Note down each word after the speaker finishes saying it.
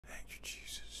Thank you,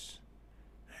 Jesus.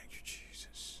 Thank you,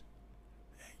 Jesus.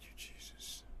 Thank you,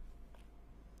 Jesus.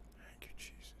 Thank you,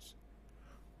 Jesus.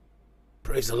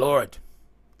 Praise the Lord.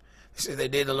 This is the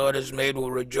day the Lord has made.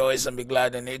 We'll rejoice and be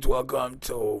glad in it. Welcome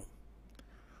to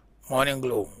Morning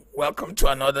Glow. Welcome to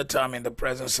another time in the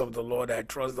presence of the Lord. I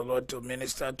trust the Lord to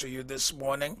minister to you this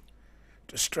morning,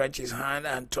 to stretch his hand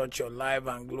and touch your life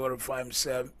and glorify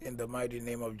himself in the mighty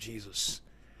name of Jesus.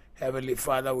 Heavenly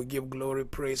Father, we give glory,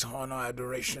 praise, honor,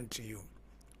 adoration to you.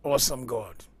 Awesome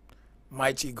God,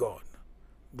 mighty God,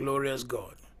 glorious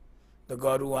God, the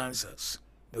God who answers,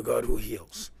 the God who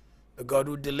heals, the God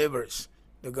who delivers,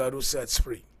 the God who sets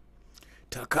free.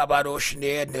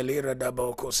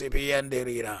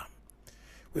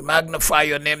 We magnify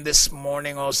your name this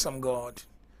morning, awesome God.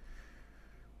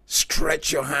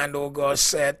 Stretch your hand, O God,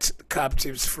 set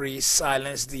captives free,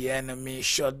 silence the enemy,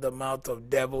 shut the mouth of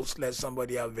devils, let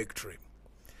somebody have victory.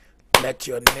 Let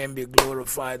your name be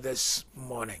glorified this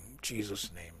morning. In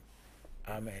Jesus' name.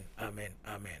 Amen, amen,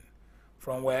 amen.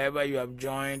 From wherever you have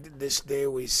joined this day,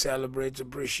 we celebrate,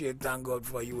 appreciate, thank God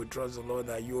for you. We trust the Lord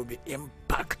that you will be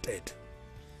impacted.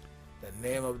 The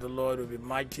name of the Lord will be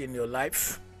mighty in your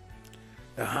life.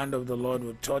 The hand of the Lord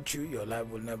will touch you. Your life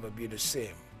will never be the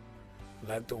same. I'd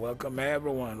like to welcome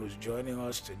everyone who's joining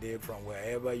us today from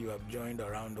wherever you have joined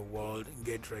around the world.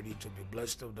 Get ready to be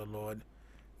blessed of the Lord.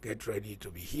 Get ready to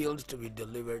be healed, to be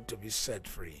delivered, to be set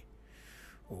free.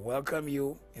 We welcome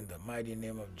you in the mighty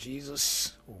name of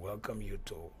Jesus. We welcome you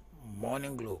to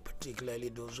Morning Glow, particularly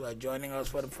those who are joining us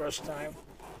for the first time.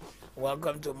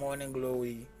 Welcome to Morning Glow.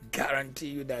 We guarantee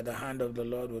you that the hand of the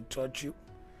Lord will touch you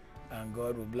and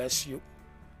God will bless you.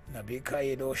 In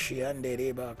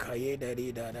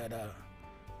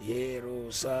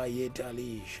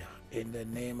the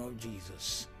name of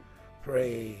Jesus.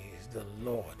 Praise the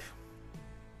Lord.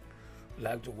 I'd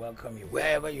like to welcome you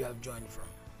wherever you have joined from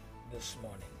this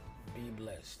morning. Be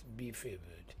blessed, be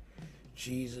favored.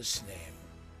 Jesus' name.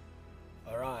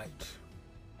 All right.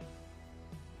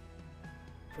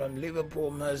 From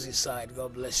Liverpool, Merseyside,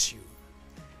 God bless you.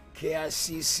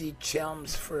 KICC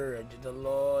Chelmsford, the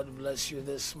Lord bless you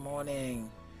this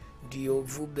morning.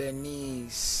 Diovu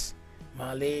Benis,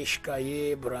 Malesh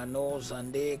Kaye, Brano,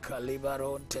 Zande,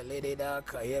 Kalibaron, Telededa,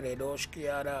 Kayeredosh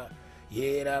Kiara,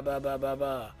 Yera Baba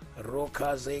Baba,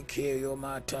 Rokaze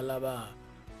Yoma Talaba.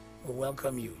 We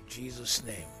welcome you, Jesus'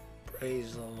 name.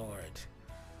 Praise the Lord.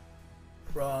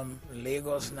 From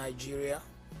Lagos, Nigeria,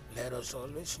 let us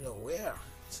always know where.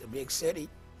 It's a big city.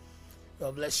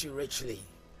 God bless you richly.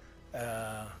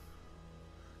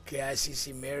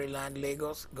 KICC Maryland,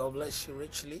 Lagos, God bless you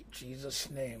richly, Jesus'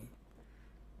 name.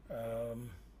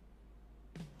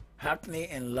 Hackney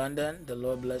in London, the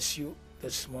Lord bless you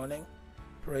this morning.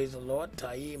 Praise the Lord.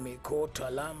 Tai Miko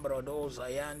Talambrodo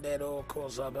Zayandero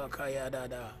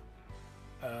Kozabakayadada.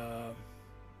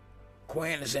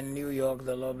 Queens in New York,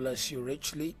 the Lord bless you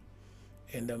richly.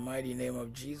 In the mighty name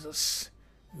of Jesus,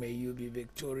 may you be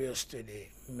victorious today.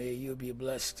 May you be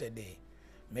blessed today.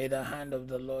 May the hand of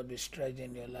the Lord be stretched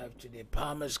in your life today.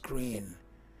 Palmer's Green,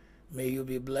 may you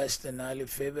be blessed and highly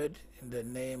favored in the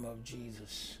name of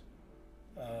Jesus.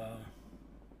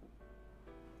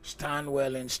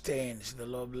 Stanwell in Staines, the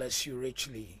Lord bless you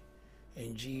richly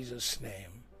in Jesus'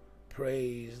 name.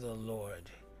 Praise the Lord.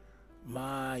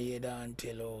 Ma yedan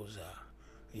teloza,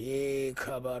 ye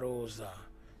kabaroza,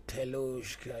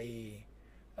 teloshkai.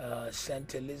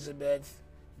 St. Elizabeth,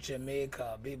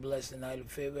 Jamaica, be blessed and highly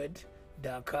favored.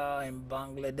 Dhaka in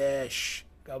Bangladesh,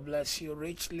 God bless you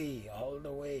richly all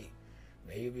the way.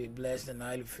 May you be blessed and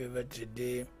highly favored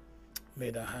today. May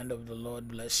the hand of the Lord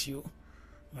bless you.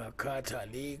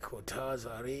 Makatali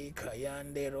Kotazari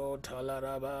Kayandero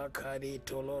Talaraba Kadi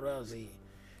Tolorazi,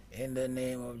 in the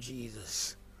name of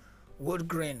Jesus. Wood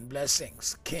Green,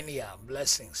 blessings. Kenya,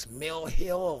 blessings. Mill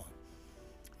Hill,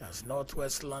 that's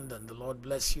Northwest London. The Lord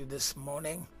bless you this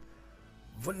morning.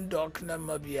 Vundok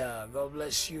Namibia, God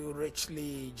bless you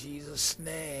richly, Jesus'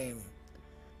 name.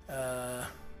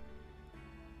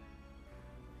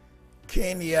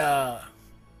 Kenya,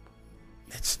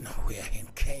 it's nowhere in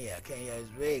Kenya. Kenya is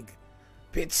big.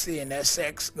 Pitsy in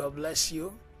Essex, God bless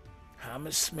you.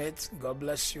 Hammersmith, God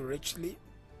bless you richly.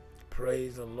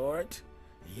 Praise the Lord.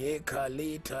 Ye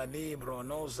Kali Tani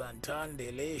Brono Zantan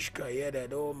Delish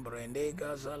Kayedom Brende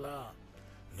Gazala.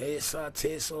 Nesa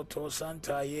Teso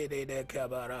Tosanta Yede de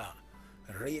Cabara.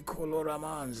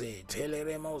 Ricoloramanze,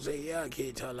 Teleremoze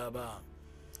Yaki Talaba.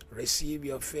 Receive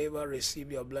your favor, receive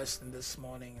your blessing this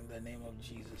morning in the name of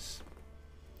Jesus.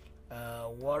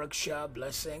 Warwickshire,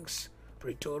 blessings.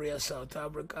 Pretoria, South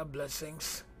Africa,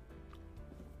 blessings.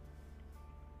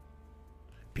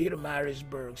 Peter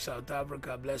Marisburg, South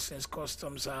Africa, blessings.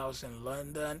 Customs House in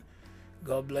London,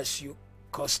 God bless you.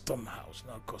 Custom House,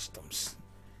 not Customs.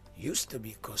 Used to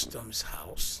be Customs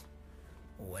House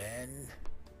when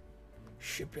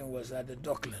shipping was at the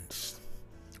Docklands.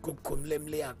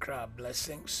 Kukumlemle Accra,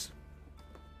 blessings.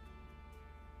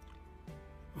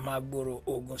 Magboro,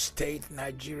 Ogun State,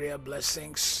 Nigeria,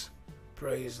 blessings.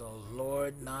 Praise the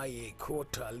Lord. Na ye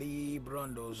kotali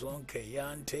brondo zonke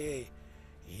yante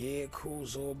ye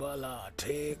kuzobala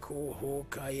te kuho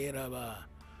kayeraba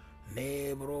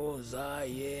nebro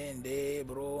zayende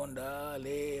bronda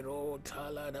le ro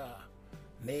talada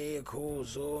ne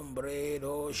kuzombre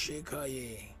do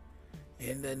shikaye.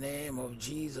 In the name of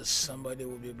Jesus, somebody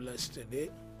will be blessed today.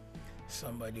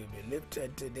 Somebody will be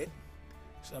lifted today.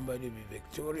 Somebody will be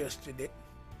victorious today.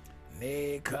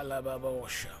 Ne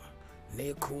kalababosha.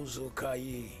 Ne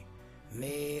kuzukayi,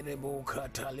 ne rebuka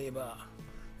taliba,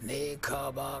 ne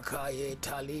kabakaye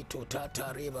talito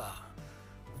tatariba.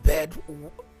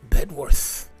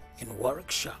 Bedworth in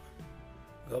Warwickshire.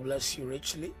 God bless you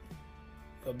richly.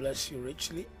 God bless you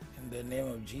richly in the name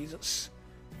of Jesus.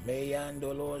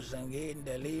 Meyandolo zangin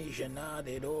deli jana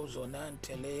de dozo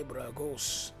nantele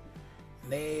bragos.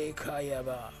 Ne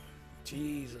kayaba.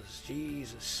 Jesus,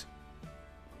 Jesus.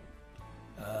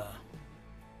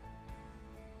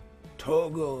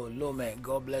 Togo Lome,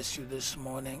 God bless you this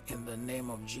morning in the name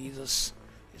of Jesus.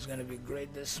 It's going to be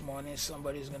great this morning.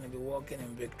 Somebody's going to be walking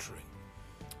in victory.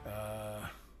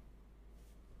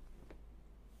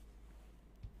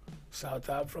 South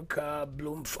Africa,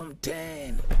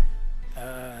 Bloemfontein.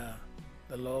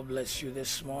 The Lord bless you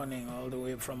this morning all the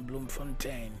way from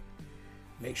Bloemfontein.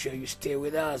 Make sure you stay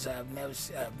with us. I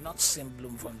have not seen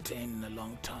Bloemfontein in a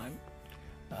long time.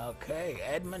 Okay,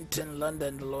 Edmonton,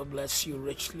 London, the Lord bless you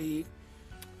richly.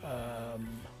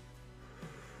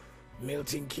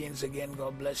 Milton Keynes again,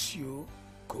 God bless you.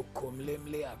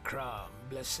 Kokomlemle Accra,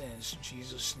 blessings,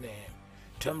 Jesus' name.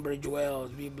 Tunbridge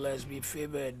Wells, be blessed, be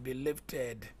favored, be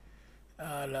lifted.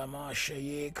 Alama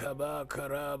shaye kaba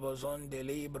karaba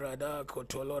zondeli brada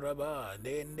kotoloraba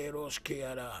denderos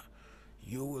kiara.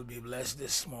 You will be blessed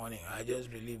this morning. I just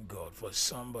believe God for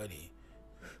somebody.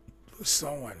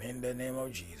 Someone in the name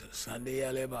of Jesus. Sandi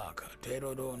Alebaka,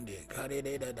 Terodonde,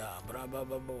 Karideda,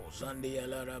 Brababo, Sandi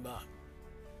Alaraba.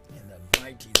 In the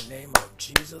mighty name of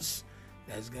Jesus,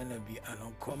 there's going to be an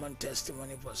uncommon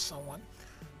testimony for someone.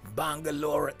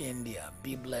 Bangalore, India,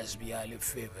 be blessed, be highly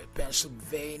favored.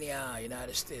 Pennsylvania,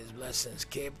 United States, blessings.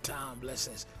 Cape Town,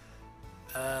 blessings.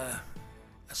 I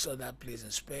saw that place in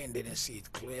Spain, didn't see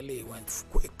it clearly, it went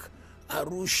quick.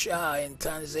 Arusha in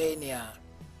Tanzania.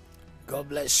 God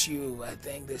bless you. I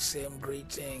think the same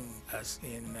greeting as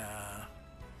in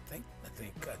in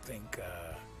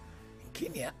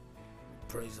Kenya.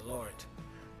 Praise the Lord.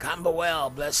 Camberwell,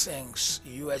 blessings.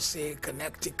 USA,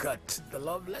 Connecticut. The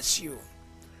Lord bless you.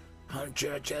 Hunt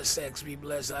Church, Essex, be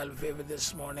blessed. I'll favor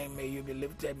this morning. May you be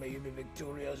lifted. May you be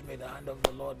victorious. May the hand of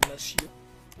the Lord bless you.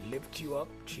 Lift you up.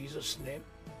 In Jesus' name.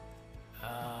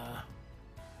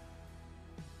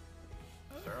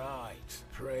 Right.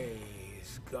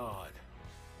 Praise God.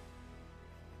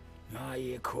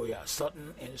 Naye Koya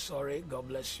Sutton in Surrey, God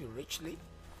bless you richly.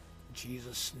 In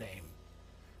Jesus' name.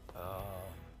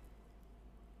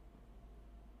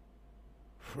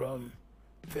 From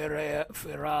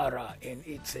Ferrara in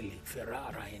Italy.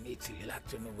 Ferrara in Italy. I'd like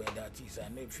to know where that is. I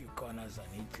know a few corners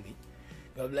in Italy.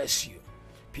 God bless you.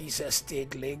 Peace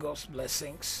Estate, Lagos,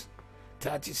 blessings.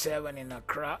 37 in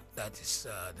Accra. That is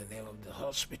the name of the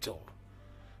hospital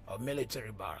or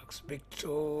military barracks.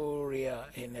 Victoria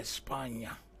in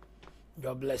España.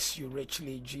 God bless you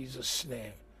richly, in Jesus'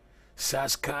 name.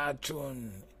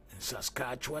 Saskatchewan,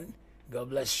 God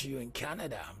bless you in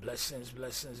Canada. Blessings,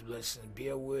 blessings, blessings.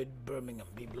 Beerwood, Birmingham,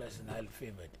 be blessed and highly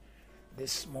favored.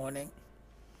 This morning,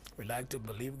 we'd like to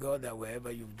believe God that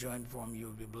wherever you've joined from,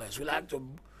 you'll be blessed. We'd like to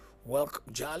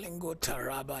welcome Jalingo,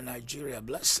 Taraba, Nigeria.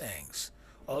 Blessings.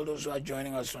 All those who are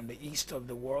joining us from the east of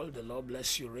the world, the Lord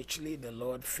bless you richly. The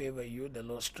Lord favor you. The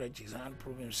Lord stretch his hand,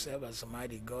 prove himself as a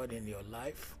mighty God in your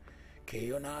life.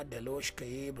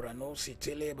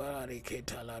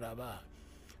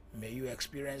 May you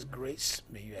experience grace.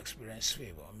 May you experience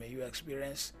favor. May you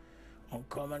experience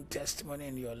uncommon testimony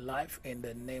in your life in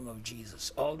the name of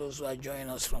Jesus. All those who are joining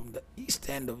us from the east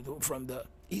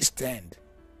end,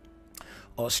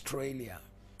 Australia,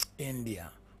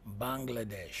 India,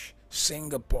 Bangladesh,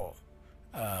 Singapore,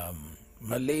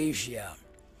 Malaysia,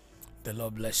 the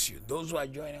Lord bless you. Those who are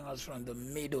joining us from the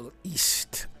Middle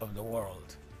East of the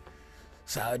world,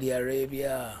 Saudi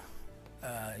Arabia,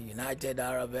 United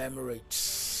Arab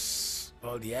Emirates,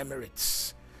 all the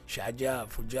Emirates, Sharjah,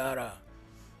 Fujairah,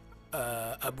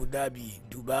 Abu Dhabi,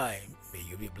 Dubai, may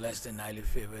you be blessed and highly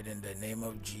favored in the name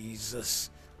of Jesus.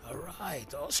 All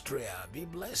right, Austria, be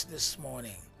blessed this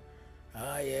morning.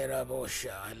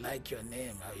 Ayerabosha, I like your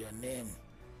name. Your name,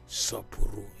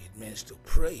 Sopuru, it means to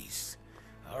praise.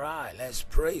 All right, let's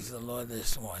praise the Lord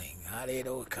this morning. I'd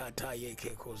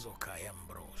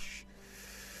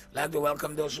like to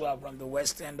welcome those who are from the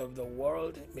west end of the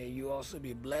world. May you also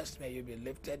be blessed. May you be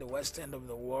lifted. The west end of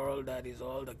the world, that is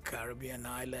all the Caribbean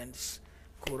islands,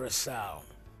 Curacao,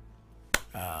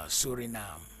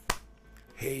 Suriname,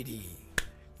 Haiti,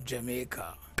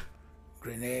 Jamaica,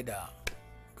 Grenada.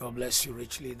 God bless you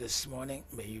richly this morning.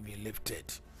 May you be lifted.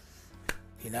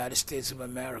 United States of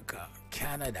America,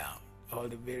 Canada, all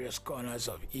the various corners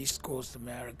of East Coast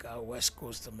America, West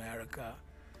Coast America,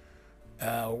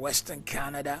 Western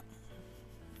Canada,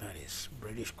 that is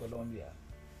British Columbia,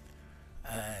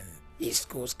 and East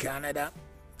Coast Canada,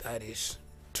 that is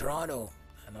Toronto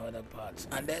and other parts,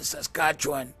 and then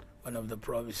Saskatchewan, one of the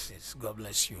provinces. God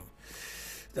bless you.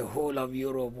 The whole of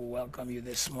Europe will welcome you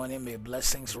this morning. May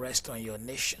blessings rest on your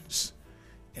nations.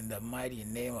 In the mighty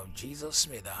name of Jesus,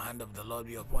 may the hand of the Lord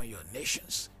be upon your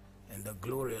nations. In the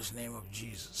glorious name of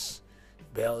Jesus.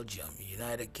 Belgium,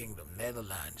 United Kingdom,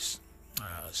 Netherlands,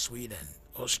 Sweden,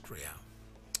 Austria,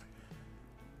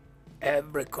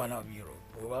 every corner of Europe.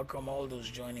 We welcome all those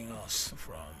joining us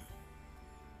from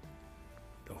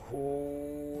the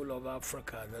whole of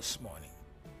Africa this morning.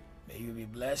 May you be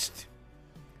blessed.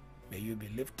 May you be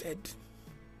lifted.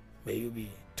 May you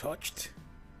be touched.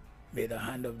 May the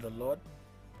hand of the Lord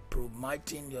prove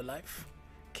mighty in your life.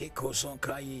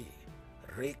 KICCOnline,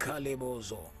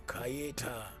 Rekalebozo,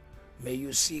 Kayeta. May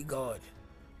you see God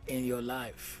in your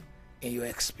life, in your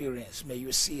experience. May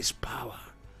you see His power.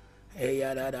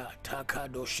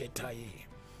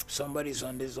 Somebody's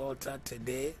on this altar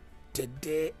today.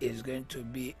 Today is going to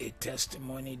be a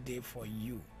testimony day for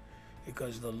you,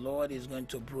 because the Lord is going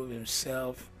to prove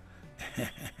Himself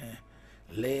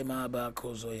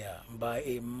by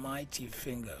a mighty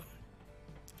finger.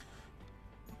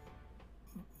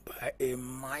 By a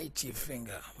mighty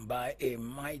finger, by a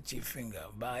mighty finger,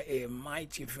 by a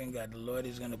mighty finger, the Lord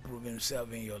is going to prove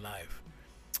Himself in your life.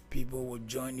 People will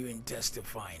join you in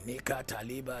testifying. Nika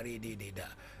taliba redida,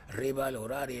 reba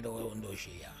lorare do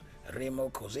ondoshia, remo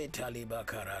koze taliba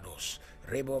karados,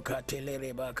 rebo katele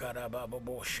reba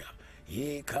karababosha,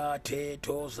 ye kate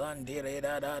tozandire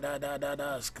da da da da da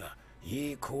daska,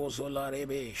 ye kozola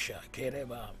rebesha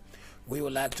kereba. We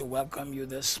would like to welcome you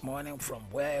this morning from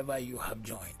wherever you have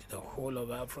joined. The whole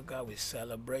of Africa, we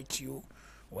celebrate you.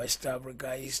 West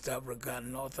Africa, East Africa,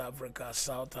 North Africa,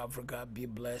 South Africa, be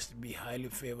blessed, be highly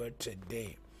favored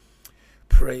today.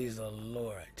 Praise the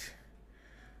Lord.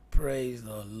 Praise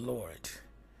the Lord.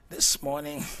 This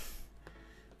morning,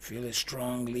 feel a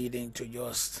strong leading to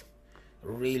just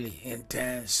really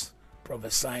intense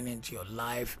prophesying into your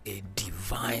life, a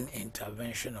divine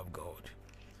intervention of God.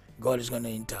 God is going to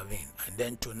intervene. And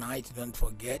then tonight, don't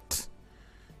forget.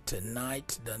 Okay,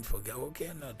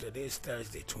 no, today is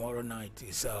Thursday. Tomorrow night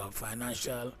is our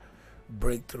financial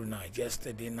breakthrough night.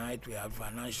 Yesterday night, we have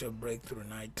financial breakthrough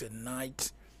night.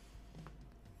 Tonight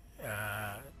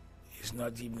is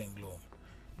not evening gloom.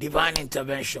 Divine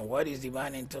intervention. What is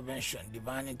divine intervention?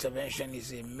 Divine intervention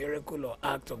is a miracle or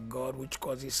act of God which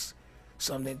causes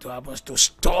something to happen to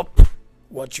stop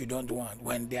what you don't want.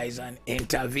 When there is an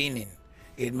intervening,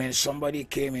 it means somebody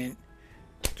came in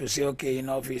to say, okay,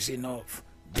 enough is enough.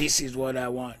 This is what I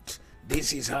want.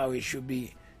 This is how it should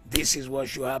be. This is what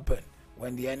should happen.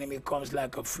 When the enemy comes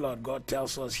like a flood, God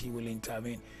tells us He will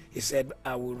intervene. He said,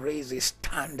 I will raise a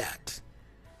standard.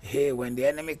 Hey, when the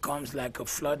enemy comes like a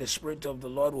flood, the Spirit of the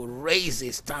Lord will raise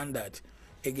a standard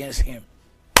against him.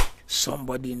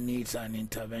 Somebody needs an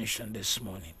intervention this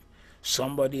morning.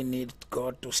 Somebody needs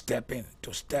God to step in,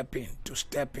 to step in, to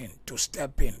step in, to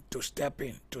step in, to step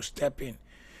in, to step in.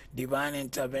 Divine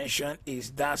intervention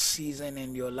is that season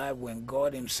in your life when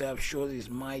God Himself shows His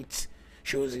might,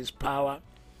 shows His power.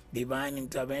 Divine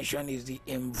intervention is the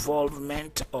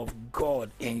involvement of God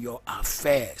in your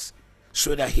affairs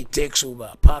so that He takes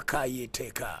over. Paka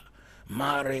yeteka,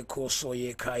 mare koso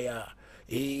yekaya.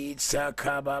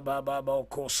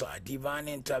 Divine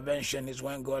intervention is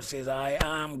when God says, I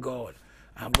am God.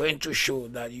 I'm going to show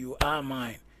that you are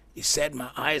mine. He said, my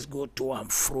eyes go to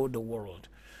and fro the world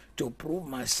to prove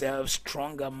myself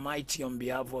strong and mighty on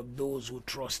behalf of those who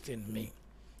trust in me.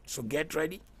 So get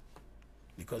ready,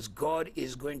 because God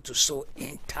is going to so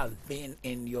intervene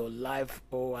in your life.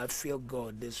 Oh, I feel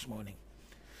God this morning.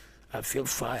 I feel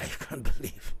fire. I can't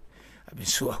believe I've been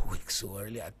so awake so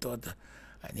early. I thought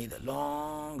I need a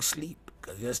long sleep.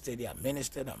 Because yesterday I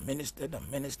ministered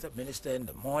in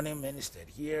the morning, ministered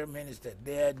here, ministered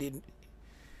there. But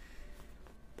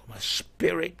my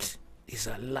spirit is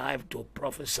alive to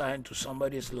prophesy into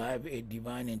somebody's life a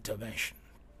divine intervention.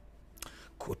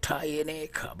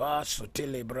 Kutayene kaba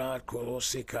sotelebra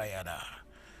kolosikayada.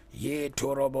 Ye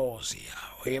torobozia,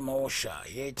 emosha,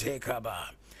 ye tekaba.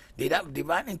 The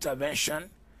divine intervention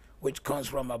which comes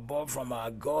from above, from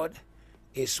our God,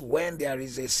 is when there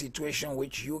is a situation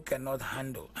which you cannot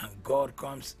handle and God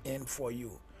comes in for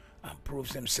you and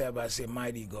proves himself as a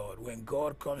mighty God. When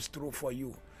God comes through for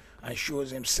you and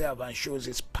shows himself and shows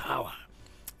his power,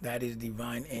 that is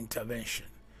divine intervention.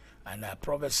 And I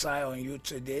prophesy on you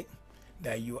today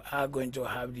that you are going to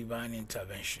have divine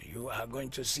intervention. You are going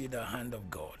to see the hand of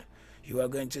God. You are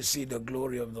going to see the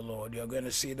glory of the Lord. You are going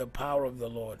to see the power of the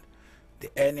Lord.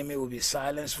 The enemy will be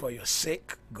silenced for your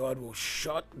sake. God will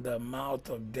shut the mouth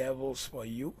of devils for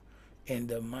you in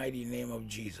the mighty name of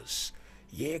Jesus.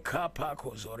 Ye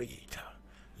kapakozorita.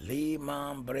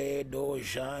 Liman bredo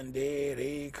jande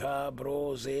reka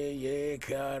brose ye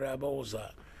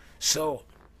karaboza. So,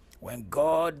 when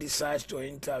God decides to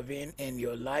intervene in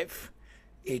your life,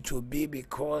 it will be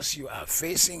because you are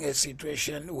facing a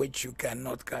situation which you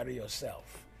cannot carry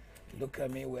yourself. Look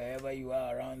at me wherever you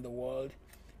are around the world.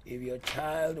 If your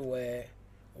child were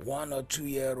 1 or 2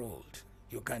 year old,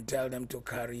 you can tell them to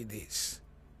carry this.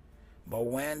 But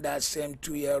when that same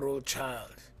 2-year-old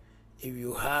child, if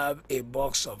you have a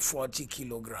box of 40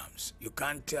 kilograms, you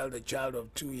can't tell the child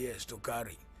of 2 years to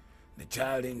carry. The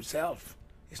child himself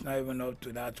is not even up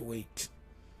to that weight.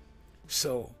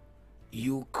 So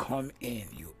you come in,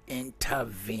 you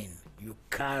intervene, you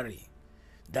carry.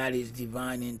 That is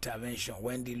divine intervention.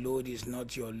 When the load is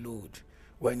not your load,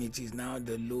 when it is now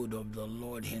the load of the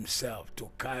Lord himself to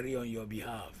carry on your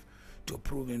behalf, to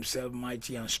prove himself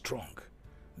mighty and strong.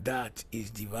 That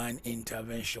is divine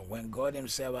intervention. When God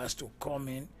himself has to come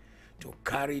in to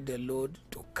carry the load,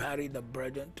 to carry the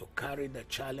burden, to carry the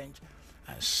challenge,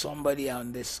 and somebody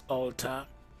on this altar,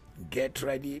 get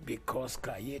ready, because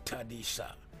Kayeta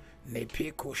Disa,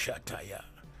 Nepeko Shataya,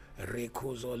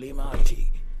 Rekozolimati,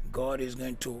 God is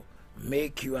going to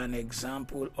make you an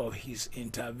example of his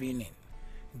intervening.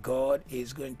 God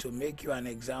is going to make you an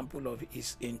example of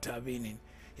his intervening.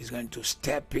 He's going to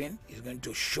step in. He's going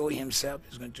to show himself.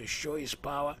 He's going to show his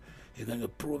power. He's going to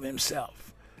prove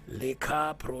himself.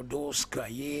 Leka prodoska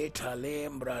ye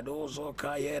talem bradozo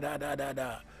kaye da da da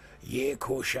da ye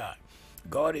kosha.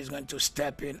 God is going to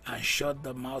step in and shut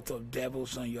the mouth of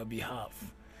devils on your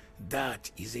behalf. That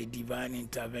is a divine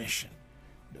intervention.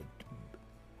 The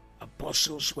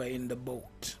apostles were in the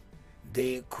boat.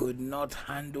 They could not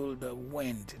handle the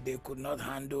wind. They could not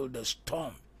handle the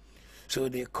storm. So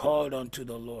they called unto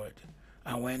the Lord.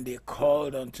 And when they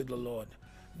called unto the Lord,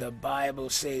 the Bible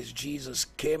says Jesus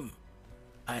came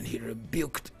and he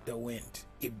rebuked the wind.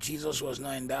 If Jesus was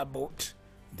not in that boat,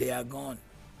 they are gone.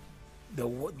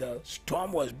 The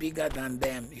storm was bigger than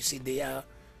them. You see, they are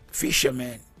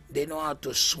fishermen. They know how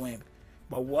to swim.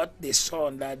 But what they saw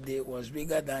on that day was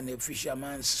bigger than a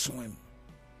fisherman's swim.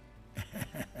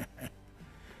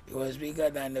 It was bigger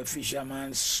than a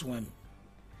fisherman's swim.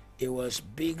 It was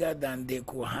bigger than they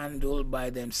could handle by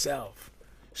themselves.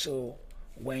 So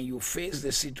when you face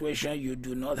the situation you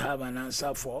do not have an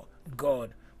answer for,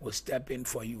 God will step in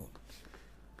for you.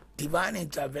 Divine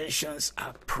interventions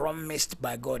are promised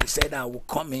by God. He said, I will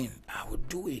come in. I will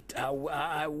do it.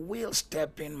 I will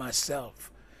step in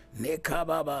myself.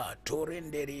 Nekababa,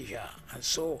 Torinderija. And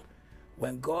so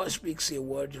when God speaks a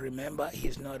word, remember,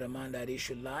 he's not a man that he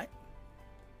should lie,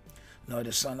 nor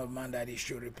the son of man that he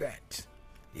should repent.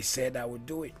 He said, I will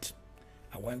do it.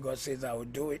 And when God says, I will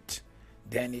do it,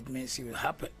 then it means it will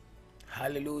happen.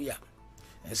 Hallelujah.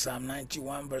 In Psalm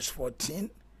 91 verse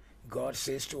 14, God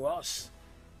says to us,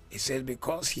 he says,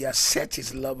 because he has set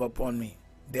his love upon me,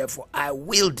 therefore I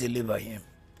will deliver him.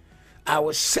 I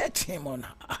will set him on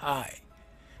high,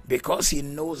 because he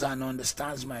knows and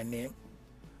understands my name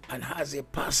and has a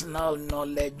personal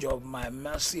knowledge of my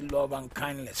mercy, love, and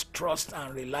kindness, trusts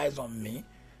and relies on me,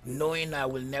 knowing I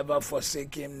will never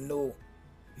forsake him. No,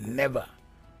 never.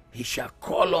 He shall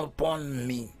call upon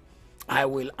me. I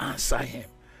will answer him.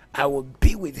 I will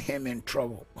be with him in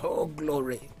trouble. Oh,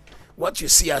 glory. What you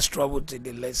see as trouble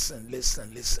today, listen.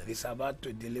 It's about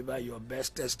to deliver your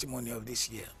best testimony of this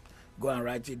year. Go and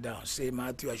write it down. Say,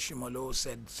 Matthew Ashimolowo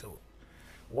said so.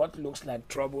 What looks like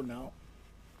trouble now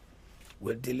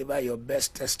will deliver your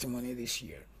best testimony this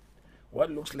year. What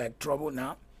looks like trouble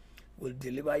now will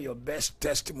deliver your best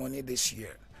testimony this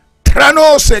year.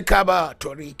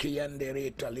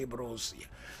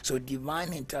 So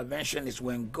divine intervention is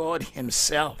when God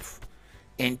himself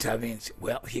intervenes?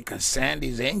 Well, he can send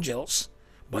his angels,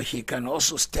 but he can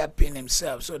also step in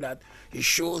himself so that he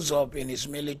shows up in his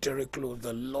military clothes,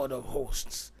 the Lord of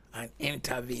hosts, and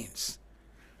intervenes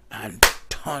and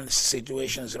turns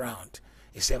situations around.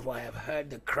 He said, for I have heard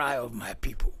the cry of my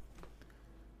people.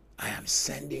 I am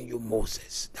sending you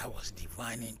Moses. That was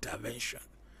divine intervention.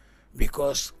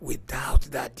 Because without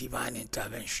that divine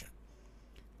intervention,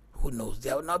 who knows?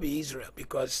 There will not be Israel,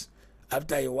 because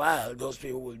after a while, those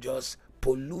people will just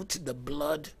pollute the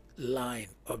bloodline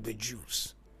of the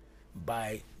Jews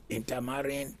by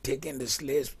intermarrying, taking the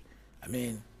slaves,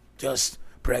 just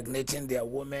pregnating their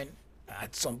women.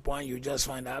 At some point, you just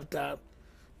find after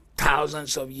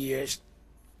thousands of years,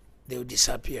 they will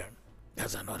disappear.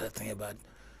 That's another thing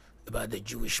about the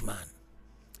Jewish man.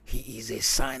 He is a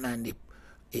sign, and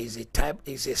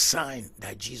is a sign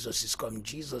that Jesus is coming.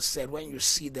 Jesus said, when you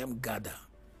see them gather,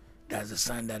 that's a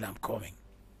sign that I'm coming.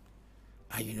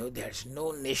 And there's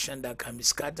no nation that can be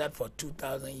scattered for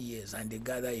 2,000 years and they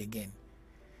gather again.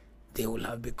 They will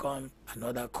have become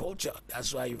another culture.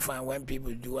 That's why you find when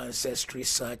people do ancestry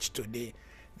search today,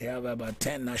 they have about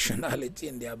 10 nationalities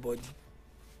in their body.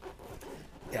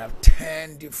 They have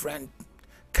 10 different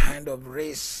kind of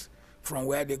race from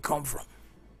where they come from.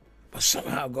 But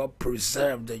somehow God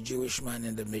preserved the Jewish man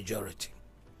in the majority.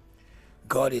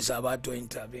 God is about to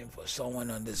intervene for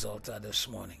someone on this altar this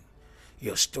morning.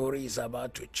 Your story is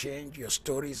about to change. Your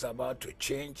story is about to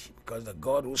change because the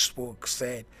God who spoke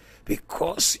said,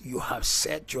 because you have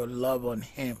set your love on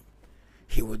him,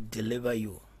 he will deliver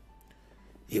you.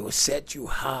 He will set you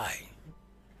high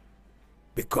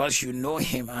because you know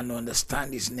him and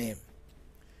understand his name.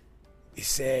 He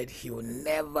said he will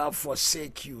never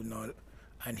forsake you,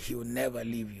 and he will never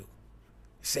leave you.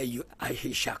 He said,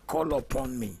 he shall call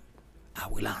upon me, I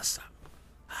will answer.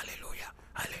 Hallelujah,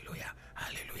 hallelujah,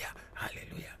 hallelujah,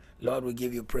 hallelujah. Lord, we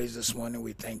give you praise this morning.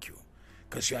 We thank you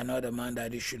because you are not a man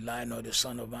that you should lie, nor the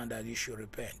son of man that you should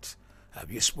repent.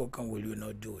 Have you spoken? Will you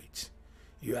not do it?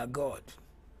 You are God.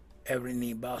 Every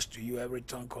knee bows to you. Every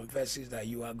tongue confesses that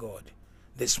you are God.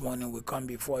 This morning we come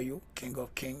before you, King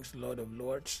of kings, Lord of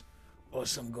lords,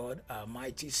 awesome God, our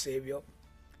mighty Savior,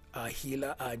 our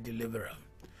healer, our deliverer.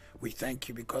 We thank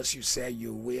you because you said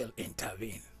you will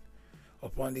intervene.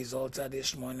 Upon this altar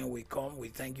this morning we come. We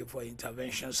thank you for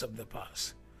interventions of the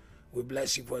past. We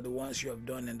bless you for the ones you have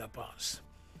done in the past.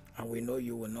 And we know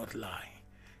you will not lie.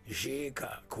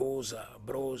 Jeka, Koza,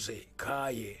 Brose,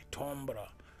 Kaye, Tombra,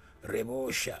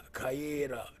 Rebosha,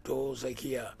 Kayera,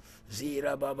 Dozakia,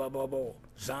 Zira Baba Bobo,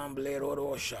 Zamble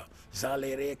Rorosha,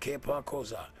 Zalere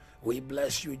Kepakoza. We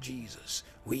bless you, Jesus.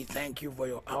 We thank you for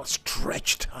your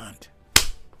outstretched hand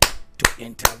to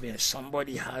intervene.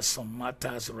 Somebody has some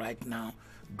matters right now.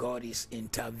 God is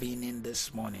intervening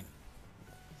this morning.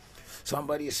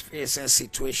 Somebody is facing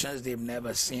situations they've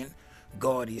never seen.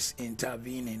 God is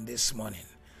intervening this morning.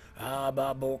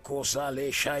 Ababoko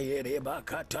sale shaye reba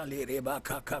katali reba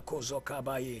kakakozo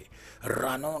kabaye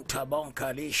ranon tabon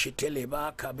kali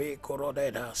shiteleba kabe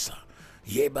korodedasa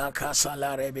yeba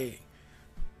kasala rebe.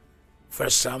 1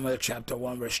 Samuel chapter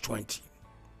 1 verse 20.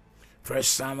 1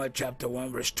 Samuel chapter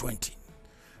 1 verse 20.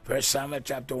 1 Samuel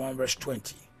chapter 1 verse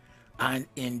 20. And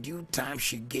in due time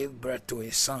she gave birth to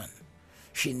a son.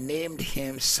 She named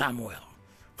him Samuel,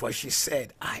 for she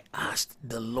said, I asked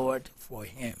the Lord for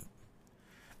him.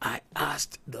 I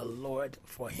asked the Lord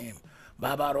for him.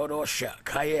 Lord,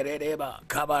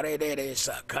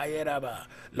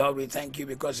 we thank you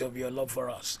because of your love for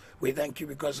us. We thank you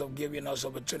because of giving us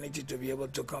opportunity to be able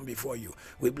to come before you.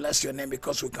 We bless your name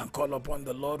because we can call upon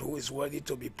the Lord who is worthy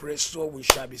to be praised, so we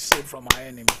shall be saved from our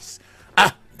enemies.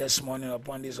 This morning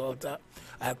upon this altar,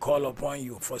 I call upon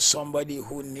you for somebody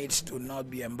who needs to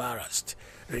not be embarrassed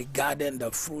regarding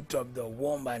the fruit of the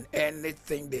womb and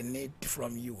anything they need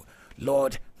from you.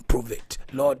 Lord, prove it.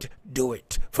 Lord, do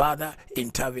it. Father,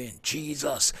 intervene.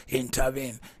 Jesus,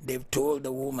 intervene. They've told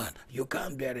the woman, you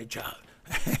can't bear a child.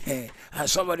 And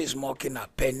somebody's mocking her.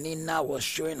 Penina was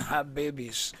showing her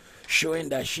babies, showing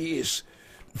that she is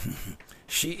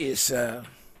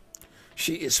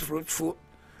fruitful,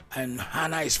 and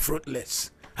Hannah is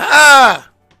fruitless. And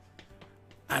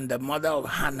the mother of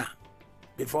Hannah,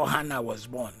 before Hannah was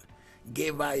born,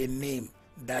 gave her a name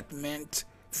that meant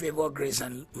favor, grace,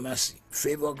 and mercy.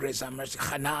 Favor, grace, and mercy.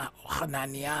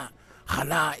 Hananiah.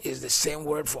 Hannah is the same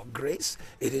word for grace.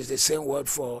 It is the same word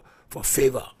for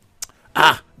favor.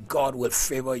 God will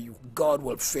favor you. God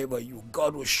will favor you.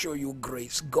 God will show you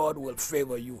grace. God will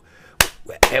favor you.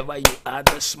 Wherever you are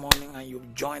this morning and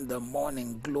you've joined the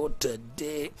morning glow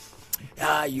today,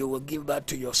 you will give birth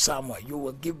to your Samuel. You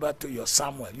will give birth to your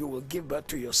Samuel. You will give birth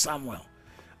to your Samuel.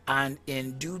 And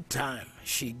in due time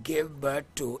she gave birth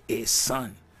to a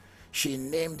son. She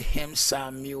named him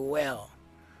Samuel,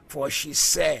 for she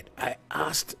said, I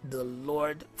asked the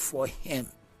Lord for him.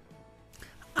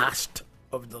 Asked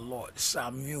of the Lord.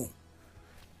 Samuel.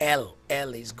 El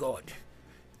is God.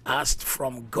 Asked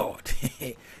from God.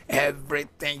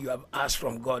 Everything you have asked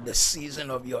from God, the season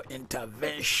of your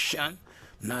intervention,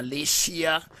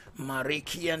 Nalicia,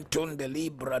 Marikian Tundeli,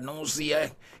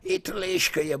 Branozia,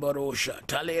 Itleshka Yabarosha,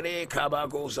 Talere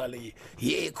Kabagozali,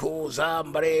 Yeko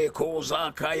Zambre,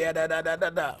 Koza Kaya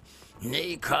da.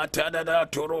 Nikata da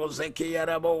Torozeki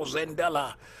Yarabo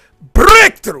Zendala.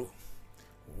 Breakthrough.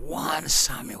 1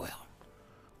 Samuel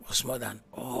was more than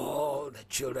all the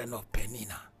children of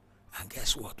Peninnah. And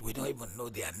guess what? We don't even know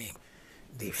their name.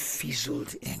 They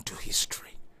fizzled into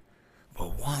history.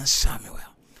 But 1 Samuel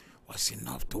was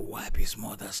enough to wipe his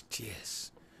mother's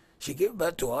tears. She gave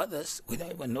birth to others. We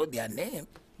don't even know their name,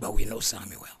 but we know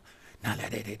Samuel. Now,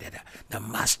 the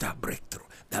master breakthrough,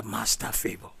 the master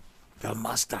favor, the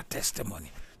master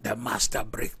testimony, the master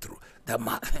breakthrough, the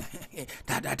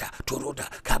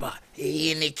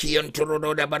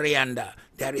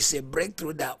there is a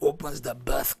breakthrough that opens the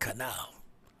birth canal,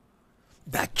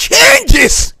 that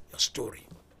changes your story.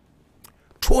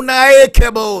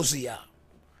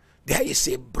 There is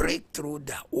a breakthrough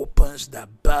that opens the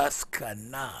birth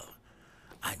canal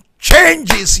and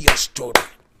changes your story.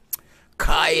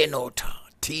 Kainota,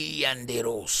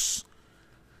 Tianderos.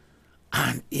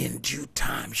 And in due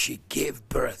time she gave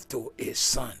birth to a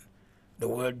son. The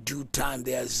word due time,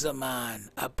 there's a man,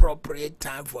 appropriate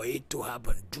time for it to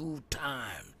happen. Due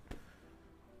time.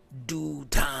 Due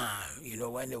time. You know,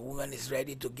 when a woman is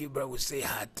ready to give birth, we say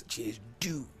she is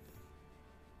due.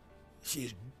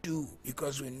 She's due,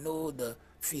 because we know the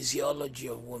physiology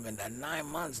of women, that 9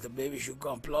 months the baby should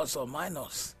come, plus or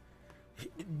minus.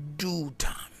 Due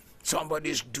time.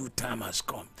 Somebody's due time has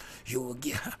come. You will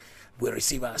give her. We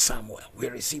receive our Samuel. We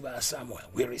receive our Samuel.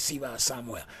 We receive our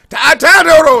Samuel.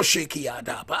 Tatadoro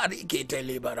shikiada barikete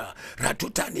libara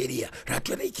ratutaneria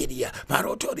raturekiria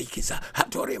marotorikiza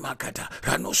hatore makata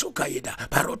ranosukaida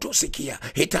barotosikia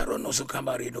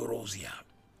hitaronosukamarido rosia.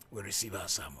 We receive our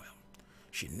Samuel.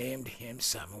 She named him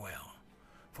Samuel,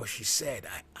 for she said,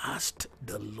 I asked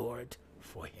the Lord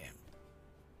for him.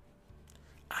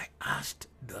 I asked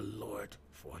the Lord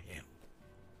for him.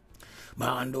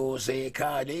 Mando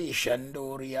zekade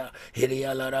shandoria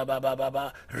hilialara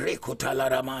baba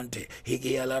rekutalara mante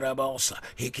higialara bosa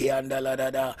hikiandala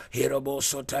dada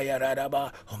hiroboso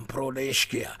tayaraba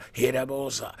umprodeshkia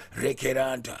hirabosa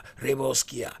rekeranta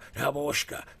reboskia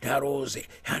raboshka darose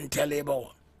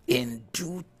hantelebo. In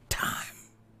due time,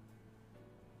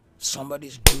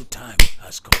 somebody's due time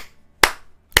has come.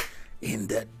 In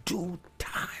the due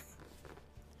time,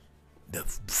 the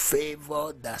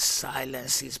favor that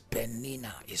silences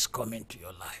Peninnah is coming to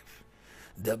your life.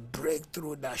 The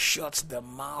breakthrough that shuts the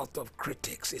mouth of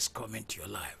critics is coming to your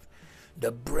life.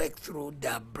 The breakthrough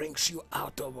that brings you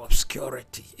out of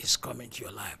obscurity is coming to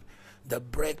your life. The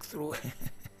breakthrough...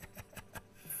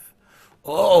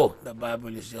 Oh, the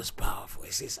Bible is just powerful.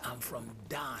 It says, I'm from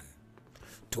Dan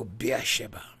to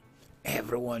Beersheba.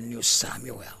 Everyone knew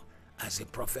Samuel as a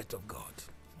prophet of God.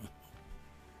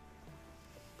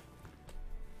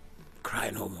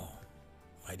 Cry no more,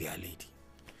 my dear lady.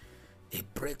 A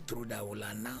breakthrough that will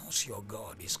announce your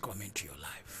God is coming to your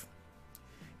life.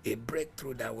 A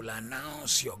breakthrough that will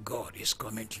announce your God is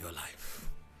coming to your life.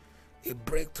 A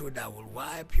breakthrough that will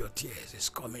wipe your tears is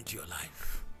coming to your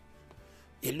life.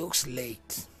 It looks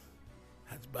late.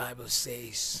 As the Bible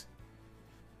says,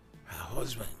 her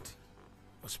husband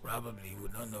was probably, we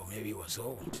don't know, maybe he was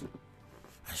old.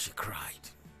 And she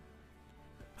cried.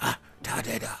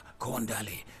 Tadeda,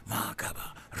 Kondale,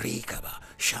 Makaba, Rikaba,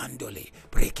 Shandole,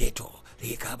 Breketo,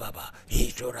 Rikababa,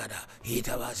 Hitorada,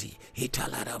 Hitawazi,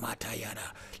 Hitalada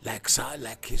Matayada.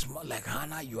 Like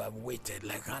Hannah, you have waited.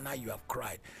 Like Hannah, you have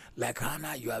cried. Like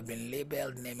Hannah, you have been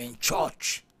labeled name in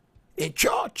church. In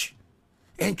church.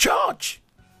 In church.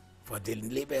 For they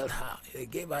labeled her. They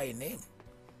gave her a name.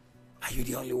 Are you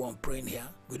the only one praying here?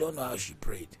 We don't know how she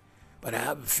prayed. But I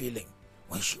have a feeling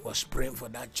when she was praying for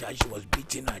that child, she was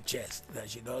beating her chest that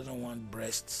she doesn't want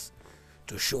breasts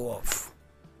to show off.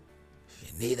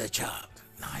 She need a child.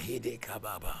 Nahide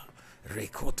Kababa,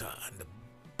 Rekota, and the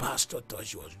pastor thought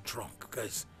she was drunk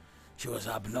because she was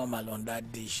abnormal on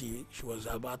that day. She was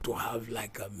about to have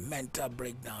like a mental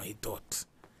breakdown, he thought.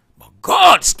 But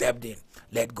God stepped in.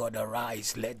 Let God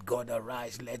arise, let God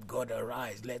arise, let God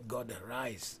arise, let God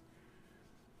arise.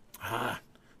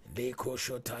 Deko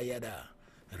Shotayada.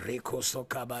 Reko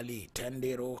Sokabali,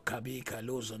 Tendero Kabika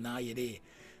Lozo Nayede,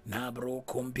 Nabro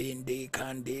kumpinde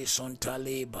kande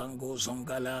sontale bango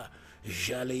zongala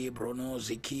jale brono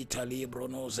zikitali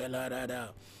brono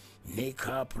zelarada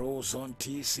nika pro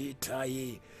zonti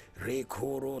sitayi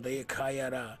rekoro de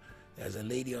kayara. There's a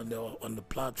lady on the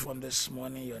platform this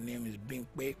morning. Your name is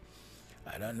Binkwe.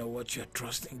 I don't know what you're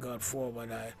trusting God for, but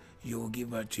you will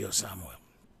give birth to your Samuel.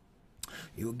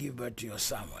 You give birth to your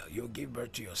Samuel. You give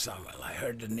birth to your Samuel. I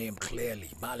heard the name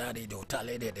clearly.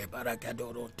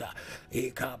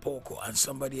 And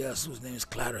somebody else whose name is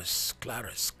Clarice.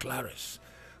 Clarice.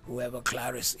 Whoever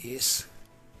Clarice is.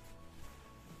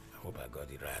 I hope I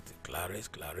got it right. Clarice,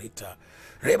 Clarita.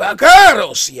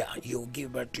 Rebecca. You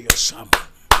give birth to your Samuel.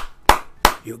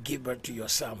 You give birth to your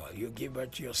Samuel. You give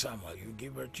birth to your Samuel. You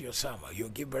give birth to your Samuel. You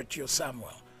give birth to your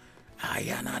Samuel.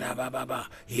 Ayana baba,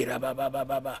 ira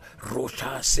baba,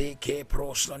 rota se ke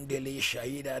prosondeli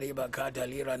shaida riba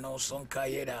katalira no son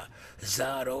kayeda,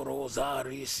 zaro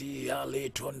rosari si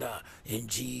aletonda. In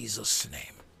Jesus'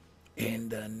 name. In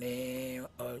the name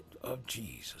of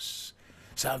Jesus.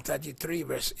 Psalm 33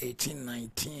 verse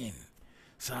 18-19.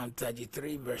 Psalm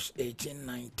 33 verse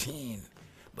 18-19.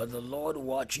 But the Lord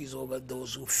watches over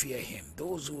those who fear him,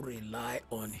 those who rely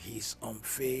on his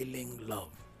unfailing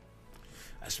love.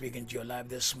 I speak into your life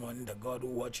this morning, the God who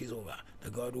watches over, the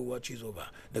God who watches over,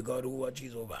 the God who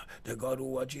watches over, the God who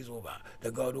watches over, the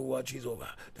God who watches over,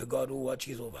 the God who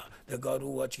watches over, the God who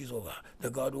watches over, the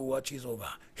God who watches over.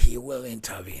 He will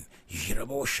intervene. He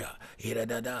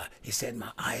said,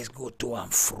 my eyes go to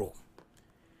and fro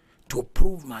to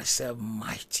prove myself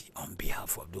mighty on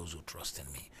behalf of those who trust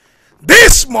in me.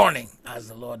 This morning, as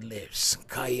the Lord lives,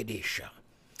 Kayedesha.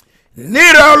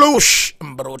 Niralush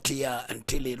mbrotia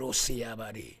antili rosia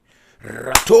bari.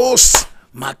 Ratos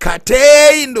makate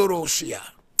indorosia.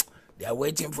 They are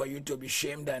waiting for you to be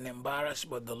shamed and embarrassed,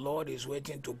 but the Lord is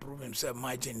waiting to prove himself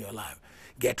mighty in your life.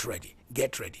 Get ready,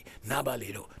 get ready.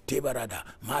 Nabalido, Tibarada,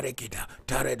 Marikita,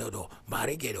 Taredodo,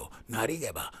 Marigedo,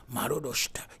 Narigeba,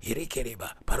 Marodoshta,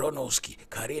 Irikeriba, Paronoski,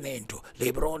 Karinento,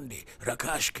 Lebrondi,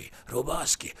 Rakashki,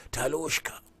 Robaski,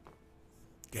 Taloshka.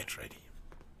 Get ready.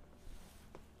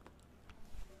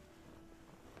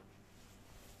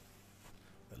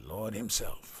 The Lord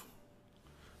himself,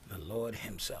 the Lord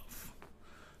himself,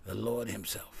 the Lord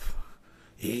himself.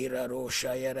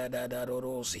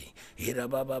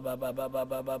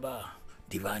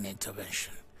 Divine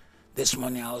intervention. This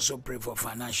morning I also pray for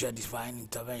financial divine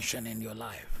intervention in your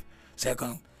life.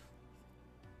 2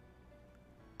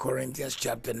 Corinthians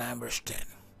chapter 9 verse 10.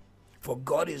 For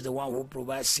God is the one who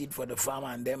provides seed for the farmer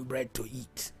and then bread to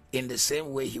eat. In the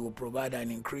same way he will provide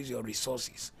and increase your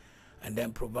resources and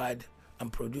then provide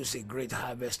and produce a great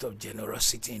harvest of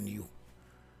generosity in you.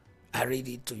 I read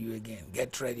it to you again.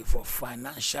 Get ready for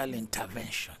financial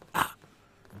intervention.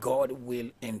 God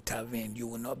will intervene. You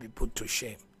will not be put to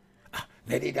shame.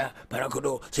 Nedida,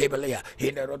 Parakodo, Sebelea,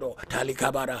 Hinderodo,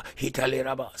 Talikabara,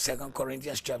 Hitaliraba. 2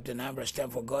 Corinthians chapter 9, verse 10.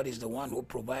 For God is the one who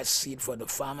provides seed for the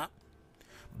farmer,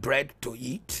 bread to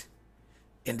eat.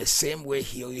 In the same way,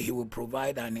 he will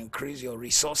provide and increase your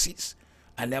resources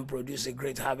and then produce a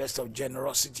great harvest of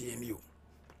generosity in you.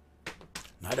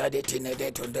 The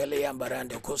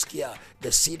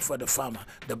seed for the farmer,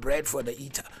 the bread for the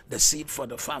eater, the seed for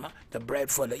the farmer, the bread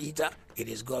for the eater. It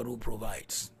is God who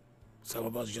provides. Some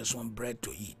of us just want bread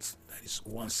to eat. That is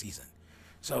one season.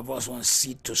 Some of us want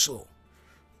seed to sow.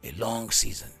 A long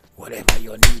season. Whatever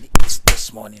your need is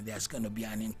this morning, there's going to be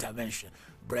an intervention.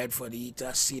 Bread for the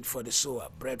eater, seed for the sower.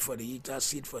 Bread for the eater,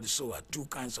 seed for the sower. Two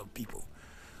kinds of people.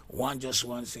 One just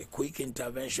wants a quick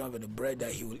intervention for the bread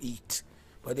that he will eat.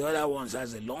 But the other one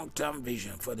has a long-term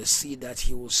vision for the seed that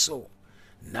he will sow.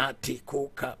 Nati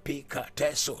koka pika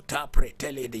teso tapre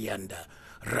tele dianda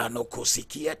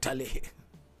ranokosikia tale.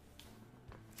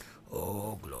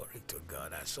 Oh, glory to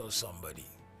God. I saw somebody.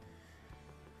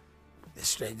 They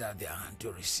stretched out their hand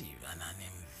to receive, and an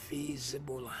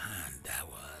invisible hand that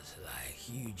was like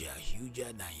huger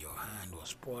than your hand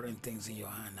was pouring things in your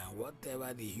hand, and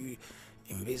whatever the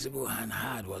invisible hand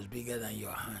had was bigger than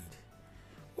your hand.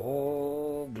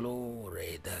 Oh,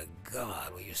 glory to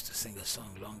God. We used to sing a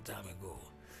song a long time ago.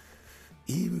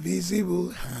 Invisible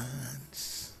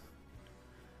hands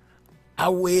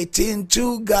are waiting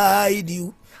to guide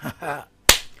you.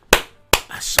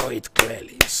 I saw it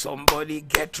clearly. Somebody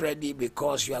get ready,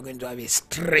 because you are going to have a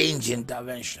strange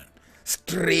intervention.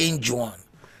 Strange one.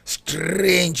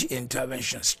 Strange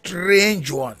intervention. Strange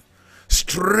one.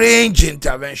 Strange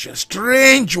intervention.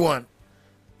 Strange one.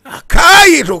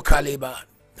 Akairo Kaliba.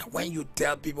 When you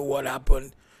tell people what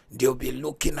happened, They'll be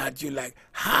looking at you like,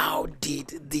 how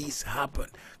did this happen?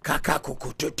 Kaka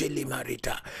kukutote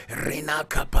limarita, rina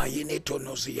kapayine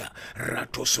tonozia,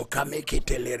 rato sokame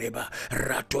kitelereba,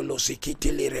 rato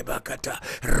losikitilereba kata,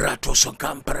 rato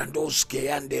sokamprandoske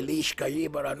andelish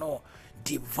kayibarano.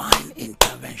 Divine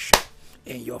intervention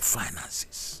in your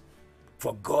finances.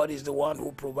 For God is the one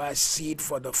who provides seed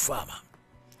for the farmer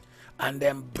and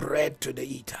then bread to the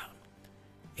eater.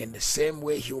 In the same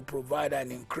way, he will provide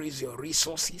and increase your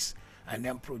resources and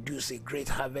then produce a great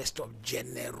harvest of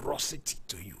generosity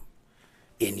to you,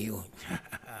 in you.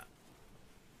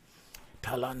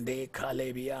 Talande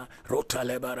kalebia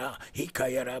rotalebara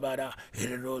hikayarabara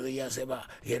hirodiaseba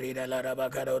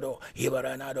hiridalarabakadodo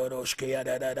hibaranado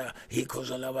shkiadada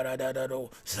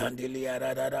hikozalavadado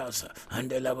sandiliadadadas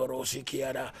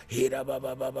andelaborosikiada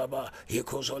hirabababa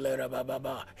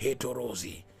hikozolerababa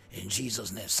hitorozi. In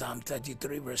Jesus' name, Psalm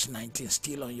 33 verse 19,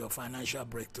 still on your financial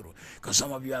breakthrough. Because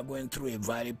some of you are going through a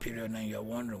valley period and you're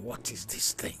wondering, what is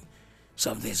this thing?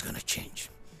 Something's going to change.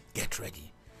 Get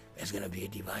ready. There's going to be a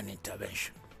divine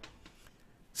intervention.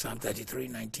 Psalm 33,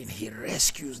 19, he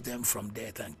rescues them from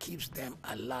death and keeps them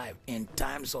alive in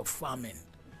times of famine.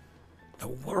 The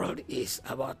world is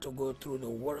about to go through the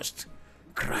worst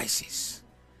crisis.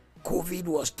 COVID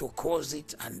was to cause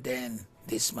it, and then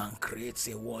this man creates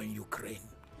a war in Ukraine.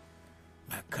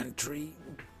 My country,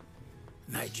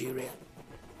 Nigeria,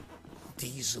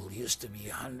 diesel used to be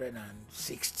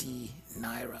 160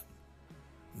 naira.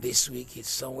 This week it's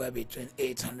somewhere between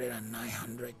 800 and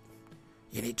 900.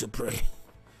 You need to pray.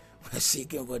 We're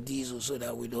seeking for diesel so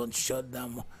that we don't shut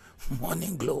down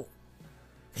Morning Glow.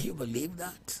 Can you believe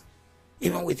that?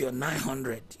 Even with your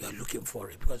 900, you're looking for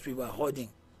it because people are hoarding.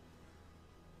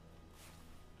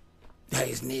 There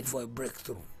is need for a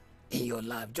breakthrough in your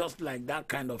life. Just like that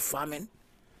kind of famine.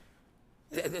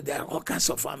 There are all kinds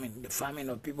of famine. The famine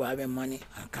of people having money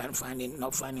and can't find it,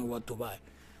 not finding what to buy.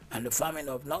 And the famine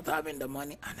of not having the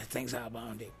money and the things are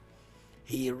abounding.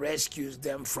 He rescues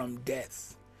them from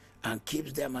death and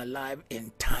keeps them alive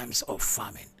in times of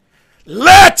famine.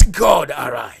 Let God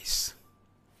arise.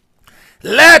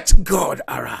 Let God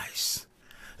arise.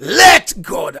 Let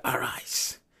God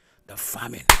arise. The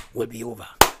famine will be over.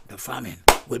 The famine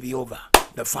will be over.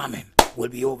 The famine will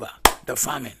be over. The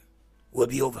famine will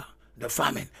be over. The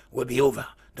famine will be over.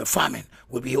 The famine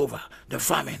will be over. The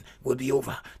famine will be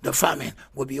over. The famine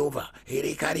will be over.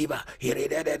 Hirikariba,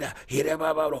 hiridada,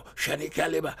 hirebabaro,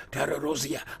 shanikaliba,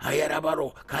 tararosia,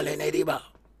 ayarabaro, kaleneriba.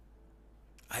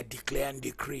 I declare and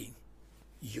decree,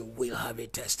 you will have a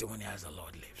testimony as the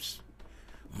Lord lives.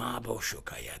 Mabo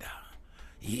shokayada,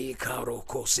 yikaro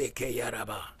koseke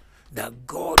yaraba. The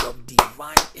God of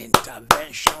divine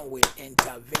intervention will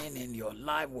intervene in your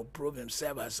life, will prove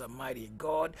himself as a mighty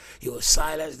God. He will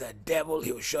silence the devil.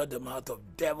 He will shut the mouth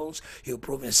of devils. He will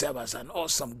prove himself as an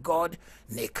awesome God.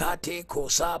 Nekate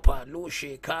kosapa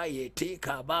lushe kayete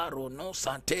kabaro no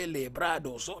santele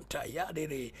brado zonta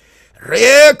yadere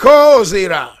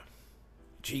rekozira.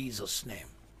 Jesus' name.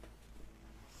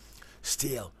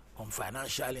 Still on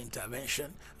financial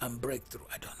intervention and breakthrough.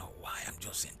 I don't know why. I'm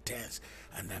just intense.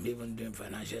 And I'm even doing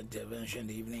financial intervention in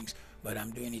the evenings, but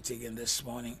I'm doing it again this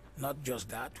morning. Not just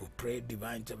that, we pray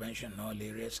divine intervention in all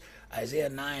areas. Isaiah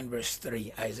 9 verse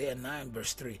 3. Isaiah 9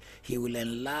 verse 3. He will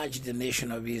enlarge the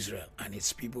nation of Israel, and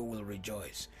its people will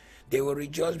rejoice. They will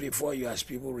rejoice before you as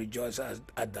people rejoice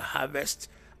at the harvest,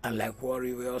 and like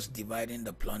warriors dividing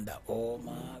the plunder. Oh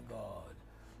my God.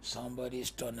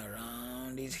 Somebody's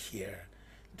turnaround is here.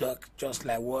 Just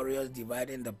like warriors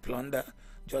dividing the plunder,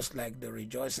 just like the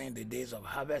rejoicing in the days of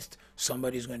harvest,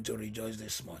 somebody's going to rejoice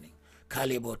this morning.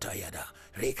 Kalibotayada,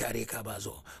 Rika Rika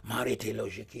Bazo, Marite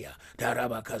Logikia,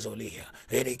 Daraba Kazolia,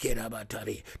 Erike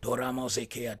Rabatari, Doramos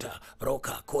Ekeata,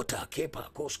 Roka, Kota,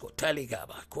 Kepa, Kosko,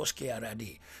 Taligaba, Koskia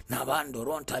Radi, Navando,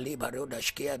 Rontaliba,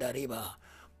 Rodashkia Dariba.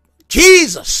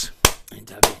 Jesus!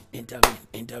 Intervene, intervene,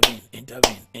 intervene,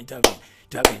 intervene, intervene.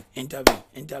 Intervene, intervene,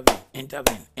 intervene,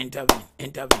 intervene, intervene,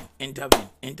 intervene, intervene,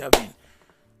 intervene.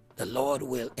 The Lord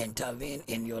will intervene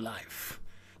in your life.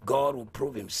 God will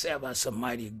prove himself as a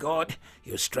mighty God.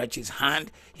 He'll stretch his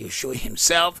hand. He'll show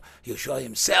himself. He'll show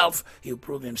himself. He'll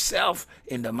prove himself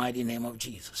in the mighty name of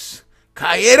Jesus.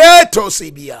 Let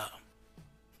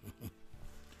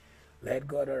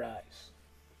God arise.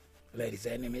 Let his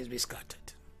enemies be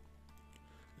scattered.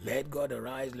 Let God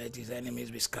arise. Let his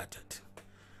enemies be scattered.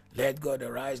 Let God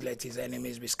arise, let his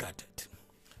enemies be scattered.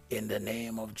 In the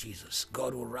name of Jesus.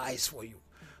 God will rise for you.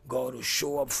 God will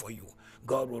show up for you.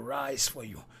 God will rise for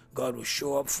you. God will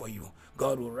show up for you.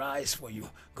 God will rise for you.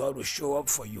 God will show up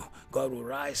for you. God will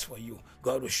rise for you.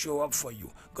 God will show up for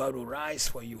you. God will rise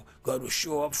for you. God will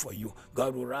show up for you.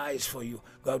 God will rise for you.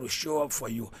 God will show up for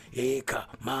you. Eka,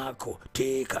 mako,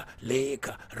 teka,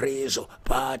 leka, rezo,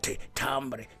 pate,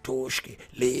 tambre, toshke,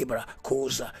 libra,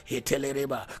 koza,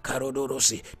 hetelereba,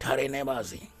 karodorosi,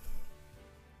 tarenebazi.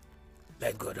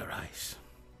 Let God arise.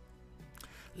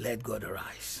 Let God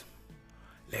arise.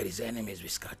 Let his enemies be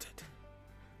scattered.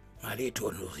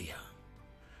 Malito nuzia.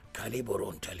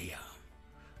 Kaliboron talia.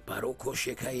 Baroko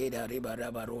shekayeda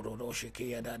ribara baroro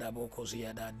shekaya dada boko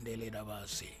ziyada ndele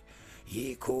dabasi.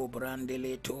 Yiko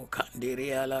brandele to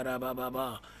kandiria la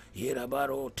rababa.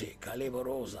 Yirabarote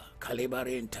kaliboroza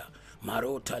kalibarenta.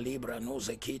 Marota libra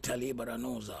noza kita libra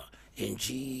noza. In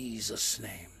Jesus'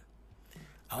 name.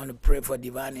 I want to pray for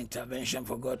divine intervention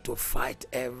for God to fight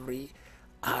every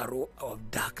arrow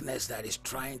of darkness that is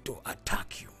trying to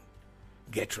attack you.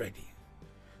 Get ready.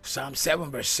 Psalm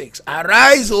 7 verse 6.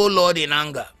 Arise, O Lord, in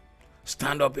anger.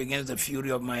 Stand up against the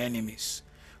fury of my enemies.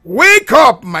 Wake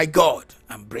up, my God,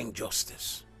 and bring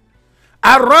justice.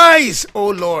 Arise, O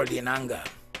Lord, in anger.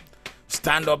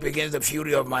 Stand up against the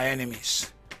fury of my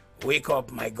enemies. Wake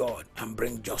up, my God, and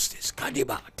bring justice.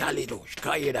 Kadiba, Talidosh,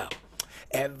 Kayeda.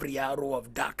 Every arrow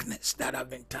of darkness that have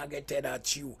been targeted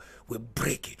at you, we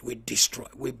break it, we destroy,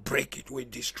 we break it, we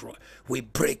destroy, we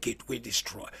break it, we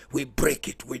destroy, we break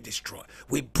it, we destroy,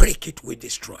 we break it, we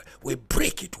destroy, we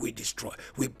break it, we destroy,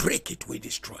 we break it, we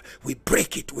destroy, we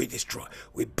break it, we destroy,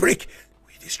 we break it,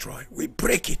 we destroy, we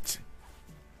break it.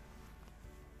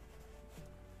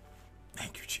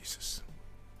 Thank you, Jesus.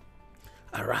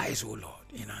 Arise, O Lord,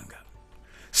 in anger.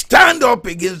 Stand up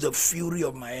against the fury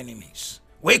of my enemies.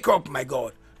 Wake up, my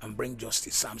God, and bring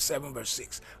justice. Psalm 7 verse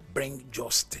 6. Bring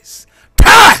justice.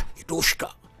 Ta!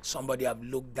 Itoshka. Somebody have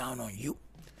looked down on you.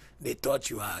 They thought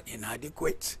you are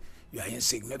inadequate, you are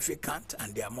insignificant,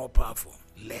 and they are more powerful.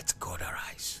 Let God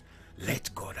arise. Let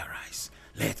God arise.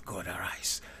 Let God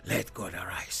arise. Let God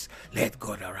arise. Let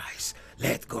God arise.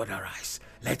 Let God arise.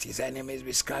 Let his enemies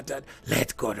be scattered.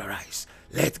 Let God arise.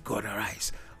 Let God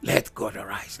arise. Let God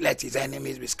arise. Let his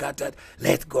enemies be scattered.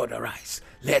 Let God arise.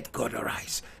 Let God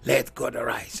arise. Let God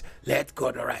arise. Let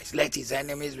God arise. Let his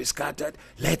enemies be scattered.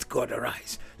 Let God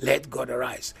arise. Let God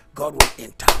arise. God will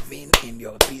intervene in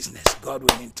your business. God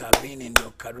will intervene in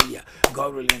your career.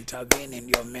 God will intervene in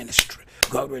your ministry.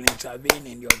 God will intervene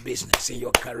in your business, in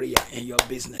your career, in your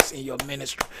business, in your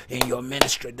ministry, in your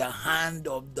ministry. The hand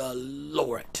of the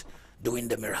Lord doing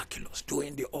the miraculous,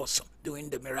 doing the awesome, doing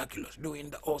the miraculous, doing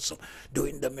the awesome,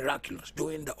 doing the miraculous,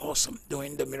 doing the awesome,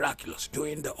 doing the miraculous,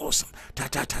 doing the awesome.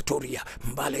 Tata tatoria,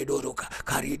 mbale dodoka,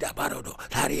 karida barodo,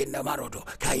 tarinda marodo,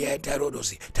 kayeta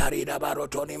rodosi, tarida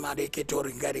barotoni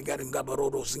madeketori garinga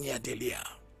barodo zinyadelia.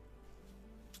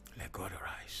 Let God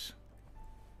arise.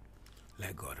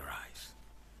 Let God arise.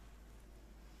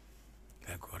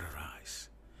 Let God arise.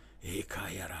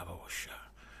 Ikaya rabosha,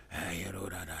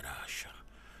 ayerodadasha.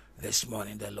 This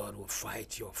morning the Lord will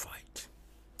fight your fight.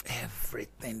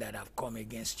 Everything that have come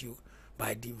against you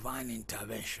by divine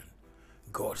intervention,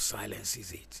 God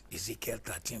silences it. Ezekiel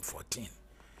 13:14.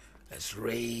 Let's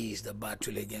raise the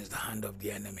battle against the hand of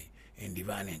the enemy in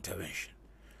divine intervention.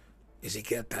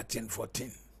 Ezekiel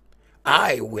 13:14.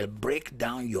 I will break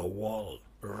down your wall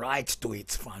right to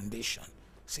its foundation.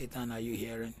 Satan, are you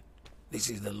hearing? This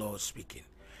is the Lord speaking.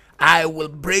 I will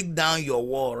break down your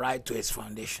wall right to its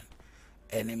foundation.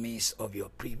 Enemies of your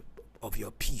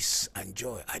peace and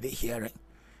joy, are they hearing?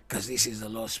 Because this is the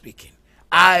Lord speaking.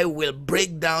 I will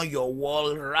break down your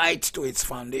wall right to its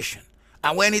foundation,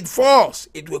 and when it falls,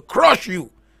 it will crush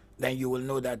you. Then you will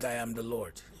know that I am the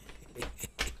Lord.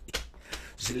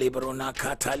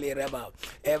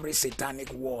 Every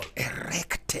satanic wall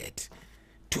erected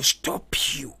to stop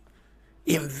you,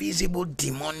 invisible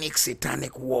demonic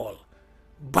satanic wall,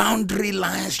 boundary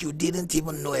lines you didn't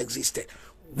even know existed,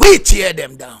 we tear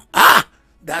them down.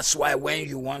 That's why when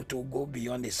you want to go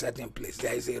beyond a certain place,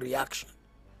 there is a reaction.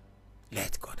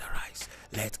 Let God arise.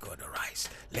 Let God arise.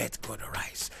 Let God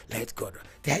arise. Let God.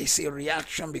 There is a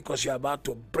reaction because you're about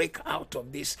to break out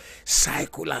of this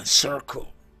cycle and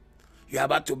circle. You're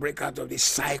about to break out of this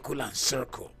cycle and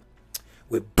circle.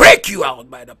 We break you out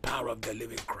by the power of the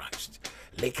living Christ.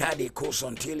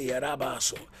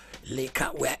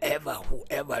 Wherever,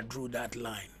 whoever drew that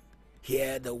line,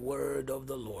 hear the word of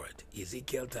the Lord.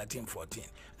 Ezekiel 13:14.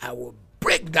 I will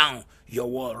break down your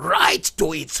wall right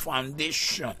to its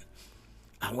foundation,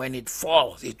 and when it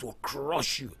falls, it will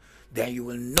crush you. then you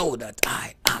will know that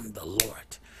I am the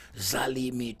Lord.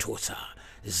 Zali mitosa.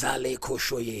 Zale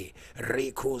koshoye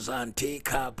reko zante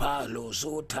kapalo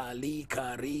zota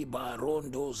lika riba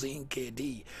rondo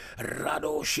zinkedi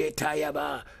rado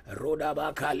shetayaba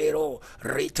rodaba kalero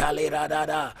ritalera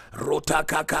dada rota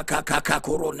kakakaka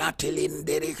koronatelin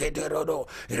deriketerodo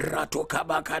rato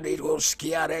kabakadiro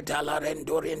skiare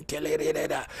talarendorin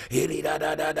telereda irida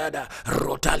dada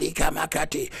rotalika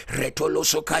makati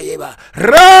retoloso kayeba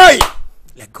rai.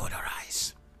 Let God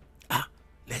arise.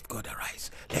 Let God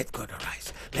arise. Let God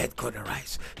arise. Let God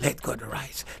arise. Let God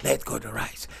arise. Let God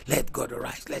arise. Let God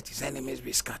arise. Let his enemies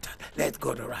be scattered. Let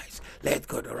God arise. Let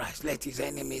God arise. Let his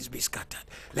enemies be scattered.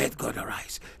 Let God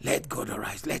arise. Let God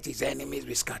arise. Let his enemies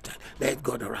be scattered. Let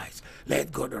God arise.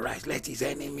 Let God arise. Let his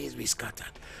enemies be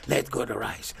scattered. Let God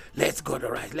arise. Let God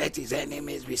arise. Let his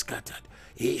enemies be scattered.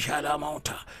 He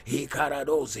shalamonta, he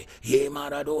caradozi, he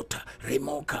maradota,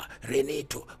 remoka,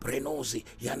 renito, prenozi,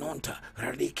 yanonta,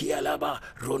 radikialaba,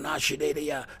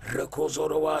 ronashideria,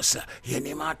 rekozorowasa,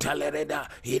 yenimata lereda,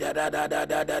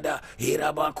 hidadadadadada,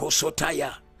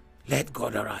 hirabakosotaya. Let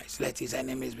God arise, let his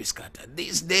enemies be scattered.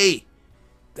 This day,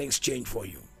 things change for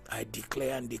you. I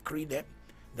declare and decree them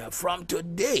that from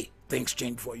today, things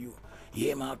change for you.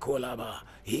 Yema kolaba,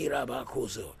 hiraba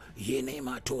kozo,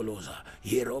 yenema toloza,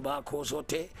 yeroba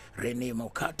kozote, renemo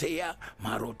kateya,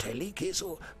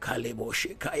 marotelikiso, kalebo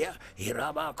shikaya,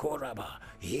 hiraba koraba,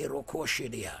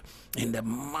 hirokoshidia. In the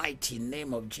mighty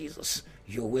name of Jesus,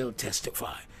 you will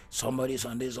testify. Somebody's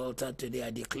on this altar today.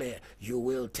 I declare you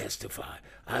will testify.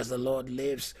 As the Lord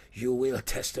lives, you will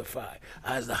testify.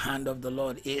 As the hand of the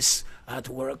Lord is at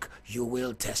work, you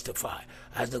will testify.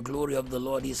 As the glory of the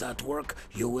Lord is at work,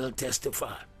 you will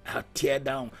testify. I tear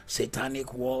down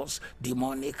satanic walls,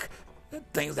 demonic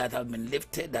things that have been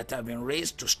lifted, that have been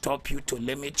raised to stop you, to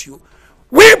limit you.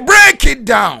 We break it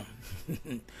down.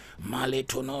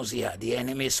 Maletonosia, the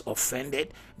enemy is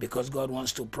offended because God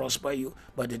wants to prosper you,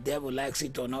 but the devil likes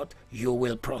it or not, you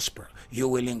will prosper, you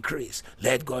will increase.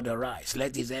 Let God arise,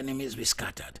 let his enemies be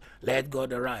scattered. Let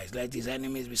God arise, let his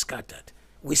enemies be scattered.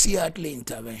 We see earthly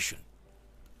intervention.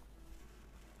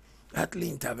 Earthly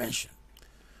intervention.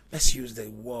 Let's use the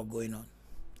war going on.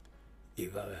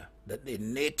 If the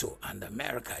NATO and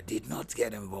America did not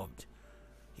get involved,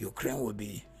 Ukraine would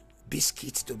be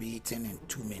biscuits to be eaten in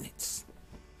 2 minutes.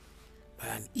 By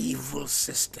an evil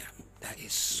system that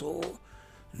is so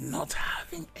not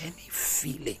having any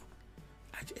feeling.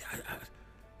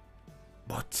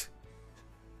 But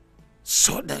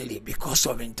suddenly, because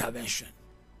of intervention,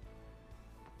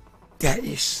 there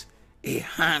is a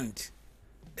hand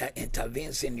that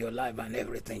intervenes in your life and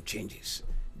everything changes.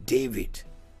 David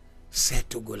said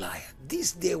to Goliath,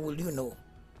 this day will you know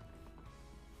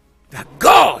that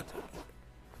God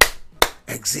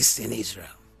exists in Israel.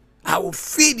 I will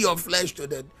feed your flesh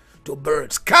to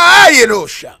birds.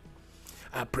 Kairosha.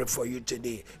 I pray for you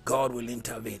today. God will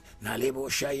intervene. Nalebo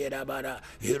shayedabara,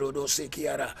 hirodo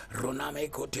sikiara, roname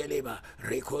koteleba,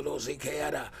 rekolo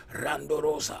zikeara,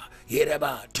 randorosa,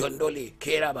 yereba, tondoli,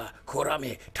 keraba,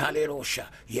 korame, talerosha,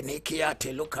 yenekia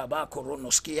telukaba,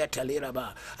 koronoskia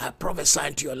taliraba. I prophesy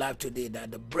into your life today that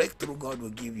the breakthrough God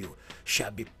will give you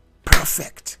shall be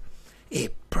perfect. A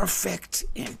perfect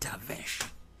intervention.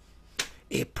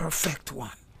 A perfect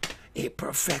one, a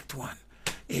perfect one,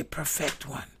 a perfect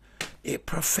one, a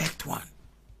perfect one.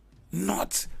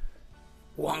 Not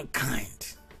one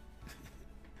kind.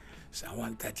 Psalm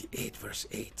 138 verse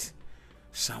 8.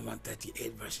 Psalm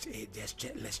 138 verse 8.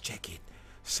 Let's check it.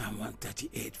 Psalm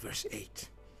 138 verse 8.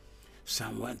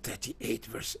 Psalm 138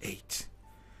 verse 8.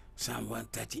 Psalm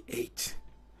 138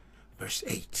 verse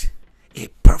 8. A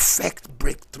perfect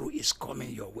breakthrough is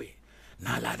coming your way.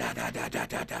 Na la da da da da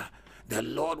da da. The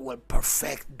Lord will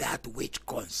perfect that which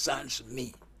concerns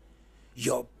me.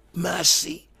 Your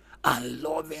mercy and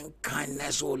loving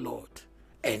kindness, O Lord,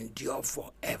 endure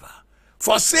forever.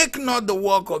 Forsake not the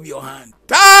work of your hand.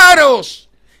 Taros,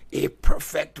 a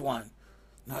perfect one.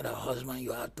 Not a husband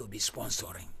you have to be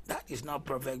sponsoring. That is not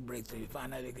perfect breakthrough.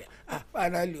 Finally,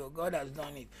 God has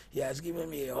done it. He has given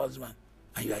me a husband.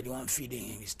 And you are the one feeding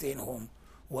him. He's staying home,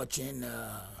 watching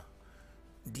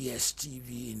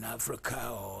DSTV in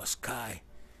Africa or Sky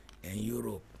in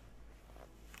Europe,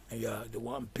 and you are the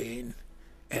one paying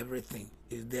everything.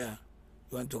 Is there?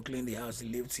 You want to clean the house, he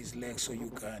lifts his legs so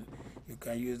you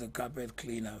can use the carpet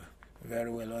cleaner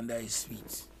very well under his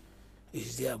feet.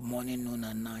 He's there morning, noon,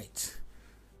 and night,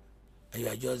 and you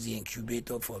are just the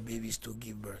incubator for babies to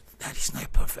give birth. That is not a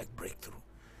perfect breakthrough.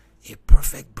 A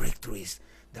perfect breakthrough is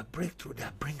the breakthrough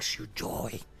that brings you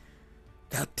joy,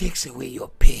 that takes away your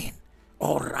pain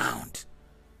all round.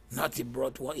 Not he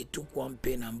took one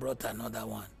pain and brought another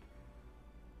one.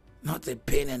 Not a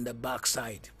pain in the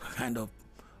backside kind of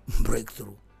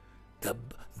breakthrough.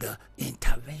 The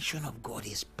intervention of God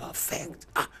is perfect.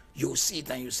 You see it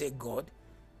and you say, God,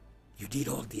 you did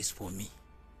all this for me.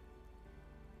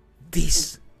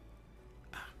 This.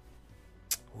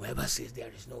 Whoever says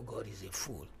there is no God is a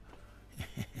fool.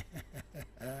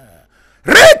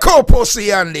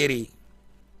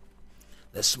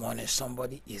 This morning,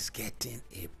 somebody is getting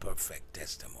a perfect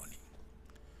testimony.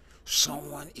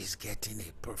 Someone is getting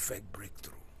a perfect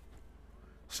breakthrough.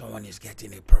 Someone is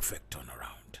getting a perfect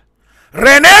turnaround.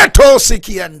 Reneto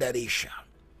Sikiandarisha.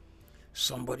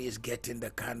 Somebody is getting the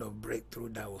kind of breakthrough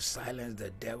that will silence the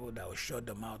devil, that will shut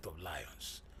the mouth of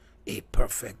lions. A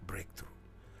perfect breakthrough.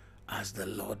 As the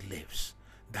Lord lives,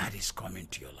 that is coming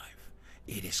to your life.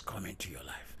 It is coming to your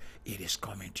life. It is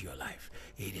coming to your life.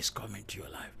 It is coming to your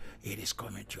life. It is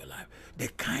coming to your life. The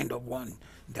kind of one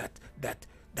that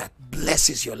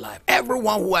blesses your life.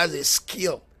 Everyone who has a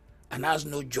skill and has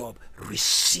no job,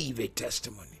 receive a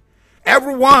testimony.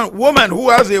 Everyone, woman who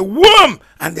has a womb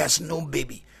and there's no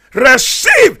baby,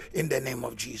 receive in the name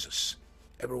of Jesus.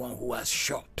 Everyone who has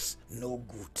shops, no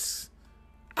goods.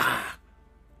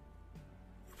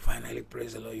 Finally,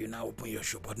 praise the Lord, you now open your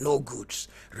shop, but no goods.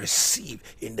 Receive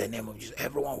in the name of Jesus.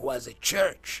 Everyone who has a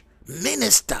church,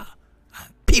 minister,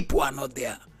 and people are not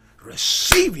there,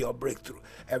 receive your breakthrough.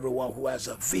 Everyone who has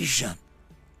a vision,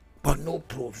 but no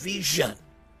provision,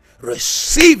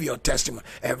 receive your testimony.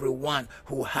 Everyone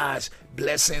who has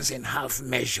blessings in half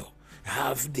measure,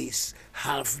 half this,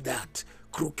 half that,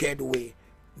 crooked way.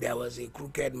 There was a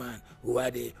crooked man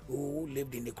who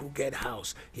lived in a crooked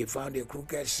house. He found a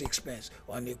crooked sixpence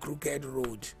on a crooked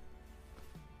road.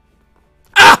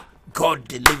 God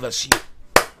delivers you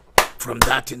from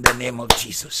that in the name of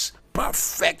Jesus.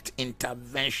 Perfect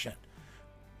intervention.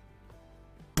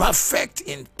 Perfect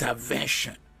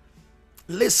intervention.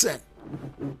 Listen,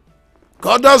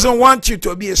 God doesn't want you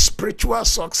to be a spiritual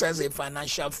success, a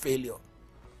financial failure.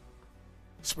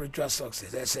 Spiritual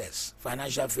success, SS.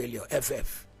 Financial failure,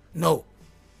 FF. No.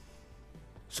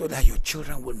 So that your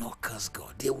children will not curse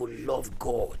God. They will love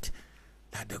God.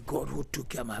 That the God who took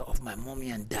care of my mommy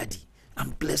and daddy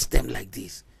and blessed them like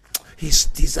this, he's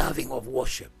deserving of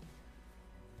worship.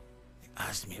 He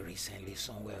asked me recently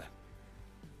somewhere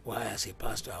why as a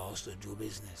pastor I also do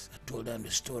business. I told them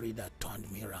the story that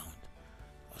turned me around.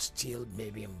 I was still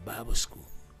maybe in Bible school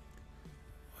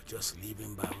or just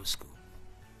leaving Bible school.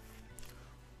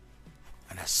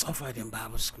 And I suffered in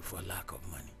Bible school for lack of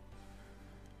money.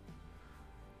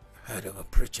 I heard of a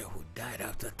preacher who died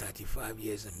after 35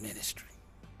 years in ministry.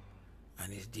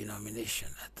 And his denomination,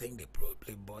 I think they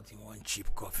probably bought him one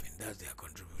cheap coffin. That's their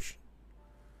contribution.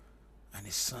 And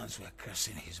his sons were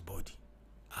cursing his body.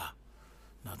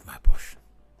 Not my portion.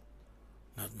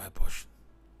 Not my portion.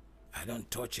 I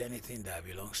don't touch anything that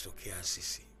belongs to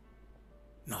KICC.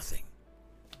 Nothing.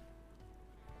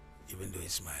 Even though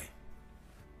it's my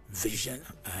vision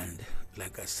and,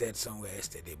 like I said somewhere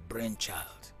yesterday,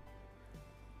 brainchild.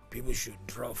 People should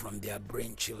draw from their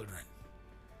brain children.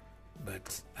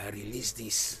 But I release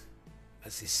this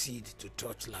as a seed to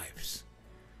touch lives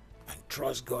and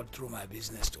trust God through my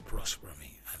business to prosper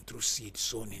me and through seed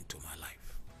sown into my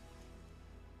life.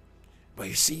 But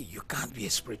you see, you can't be a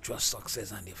spiritual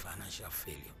success and a financial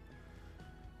failure.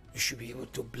 You should be able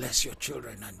to bless your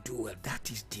children and do well. That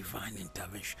is divine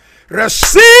intervention.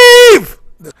 Receive!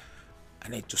 I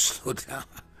need to slow down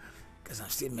because I'm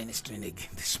still ministering again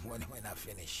this morning when I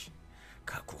finish.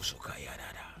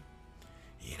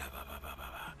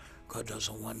 God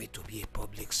doesn't want me to be a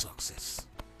public success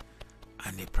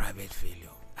and a private failure.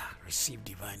 Receive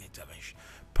divine intervention.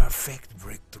 Perfect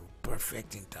breakthrough,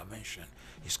 perfect intervention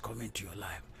is coming to your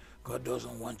life. God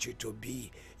doesn't want you to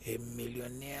be a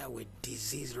millionaire with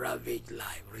disease-ravaged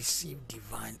life. Receive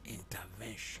divine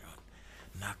intervention.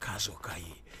 Nakazokai,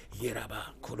 Yeraba,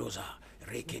 Kodoza,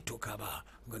 Reketokaba.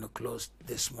 I'm going to close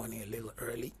this morning a little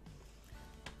early.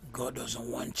 God doesn't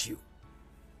want you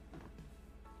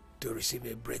to receive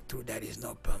a breakthrough that is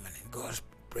not permanent. God's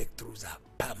breakthroughs are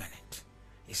permanent.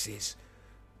 He says,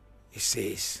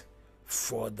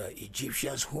 for the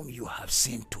Egyptians whom you have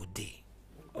seen today.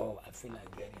 Oh, I feel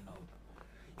like getting up.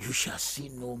 You shall see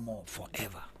no more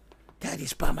forever. That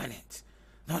is permanent.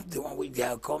 Not the one where they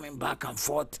are coming back and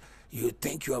forth. You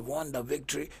think you have won the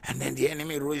victory, and then the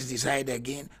enemy raised his head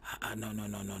again.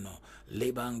 No.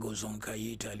 Lebango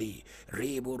zonkayitali,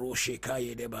 rebo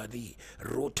roshekaye debadi,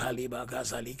 rotali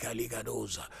bagazali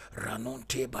kaligadoza,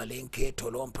 ranonte balenke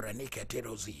tolom pranike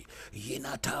terozi,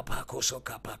 yinata pakoso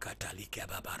kapakatali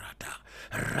kebabarata,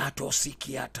 rato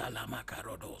sikiata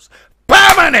lamakarodos.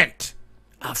 Permanent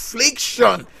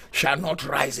affliction shall not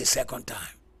rise a second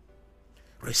time.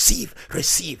 Receive,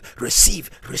 receive,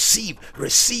 receive, receive,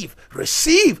 receive,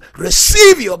 receive,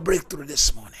 receive your breakthrough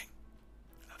this morning.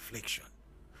 Affliction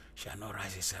shall not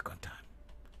rise a second time.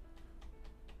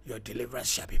 Your deliverance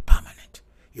shall be permanent.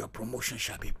 Your promotion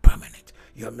shall be permanent.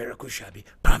 Your miracle shall be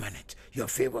permanent. Your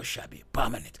favor shall be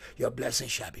permanent. Your blessing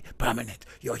shall be permanent.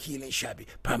 Your healing shall be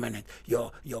permanent.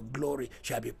 Your glory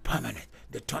shall be permanent.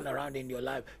 The turnaround in your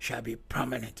life shall be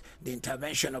permanent. The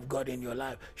intervention of God in your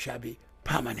life shall be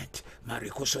permanent.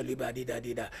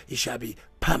 It shall be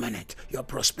permanent. Your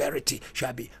prosperity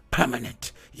shall be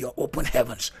permanent. Your open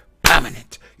heavens,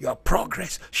 permanent. Your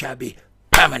progress shall be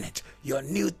permanent. Your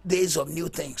new days of new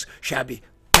things shall be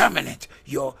permanent.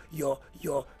 Your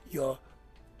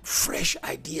fresh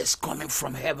ideas coming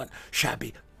from heaven shall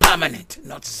be permanent,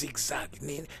 not zigzag,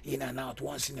 in and out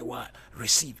once in a while.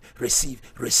 Receive, receive,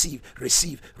 receive,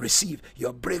 receive, receive.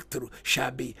 Your breakthrough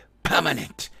shall be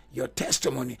permanent. Your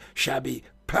testimony shall be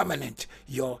permanent.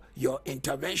 Your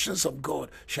interventions of God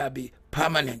shall be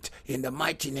permanent in the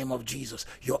mighty name of Jesus.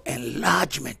 Your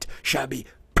enlargement shall be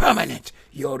permanent.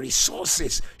 Your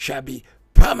resources shall be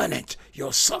permanent.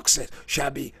 Your success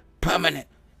shall be permanent.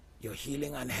 Your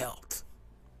healing and health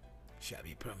shall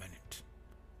be permanent.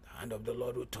 The hand of the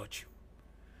Lord will touch you.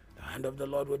 The hand of the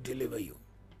Lord will deliver you.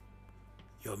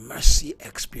 Your mercy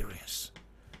experience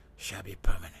shall be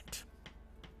permanent.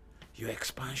 Your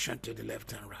expansion to the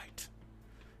left and right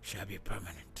shall be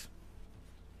permanent.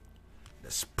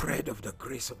 The spread of the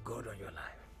grace of God on your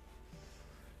life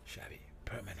shall be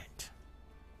permanent.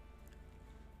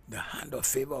 The hand of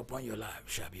favor upon your life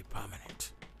shall be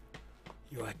permanent.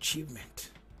 Your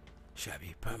achievement shall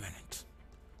be permanent.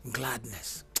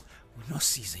 Gladness will not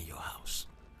cease in your house.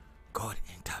 God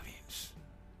intervenes.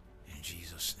 In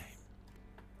Jesus' name.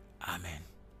 Amen.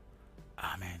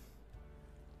 Amen.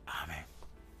 Amen.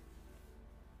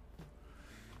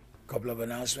 Couple of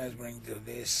announcements bring to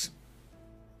this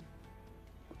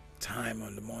time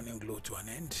on the morning glow to an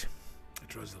end. I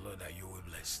trust the Lord that you will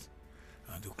be blessed.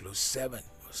 And to close 7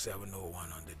 or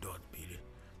 7:01 on the dot,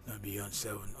 not beyond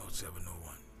 7 or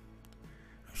 7:01.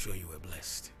 I'm sure you were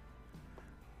blessed.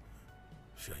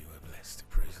 I'm sure you were blessed.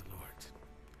 Praise the Lord.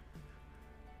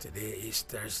 Today is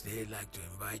Thursday. I'd like to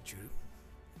invite you.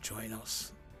 Join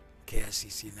us.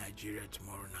 KICC Nigeria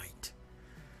tomorrow night.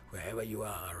 Wherever you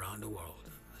are around the world.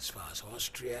 As far as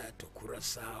Austria to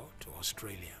Curacao to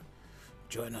Australia.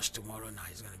 Join us tomorrow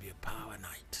night. It's going to be a power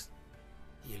night.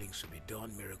 Healings will be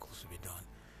done. Miracles will be done.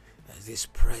 There's this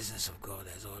presence of God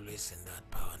as always in that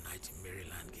power night in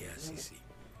Maryland, KICC.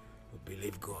 We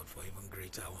believe God for even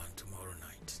greater one tomorrow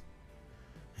night.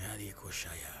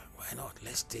 Why not?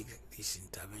 Let's take this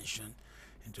intervention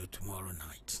into tomorrow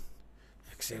night.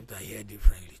 Except I hear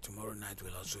differently. Tomorrow night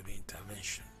will also be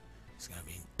intervention. It's going to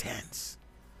be intense.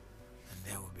 And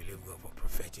then we believe God for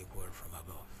prophetic word from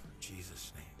above. In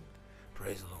Jesus' name.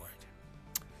 Praise the Lord.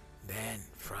 Then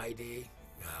Friday,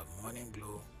 we have morning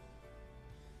glow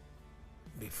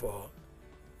before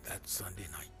that Sunday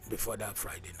night, before that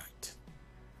Friday night.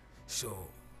 So,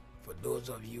 for those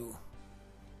of you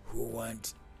who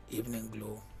want evening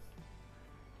glow,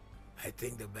 I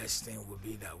think the best thing would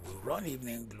be that we'll run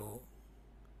evening glow,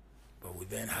 but we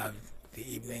then have the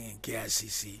evening in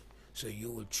KICC, so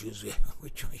you will choose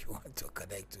which one you want to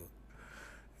connect to.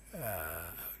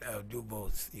 I'll do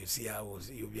both. You see how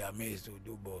you'll be amazed to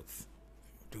do both.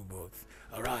 Do both.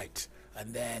 All right.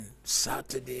 And then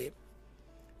Saturday,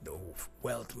 the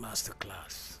Wealth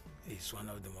Masterclass is one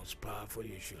of the most powerful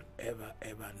you should ever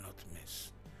not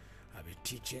miss. I'll be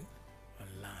teaching on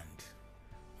land.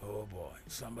 Oh boy,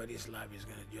 somebody's life is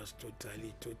going to just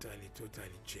totally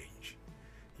change.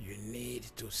 You need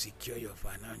to secure your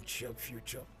financial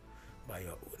future by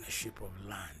your ownership of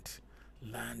land.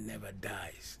 Land never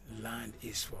dies. Land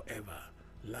is forever.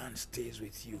 Land stays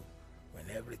with you when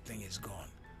everything is gone.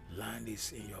 Land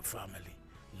is in your family.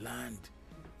 Land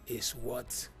is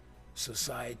what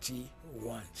society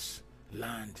wants.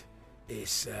 Land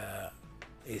is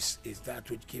that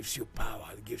which gives you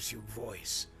power, gives you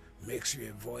voice, makes you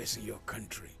a voice in your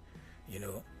country. You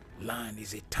know, land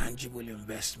is a tangible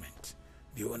investment.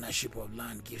 The ownership of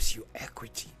land gives you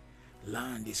equity.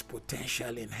 Land is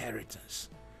potential inheritance.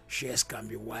 Shares can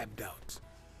be wiped out.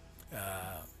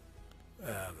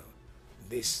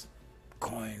 This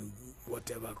coin,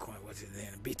 whatever coin, what's it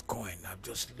name? Bitcoin, I've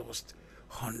just lost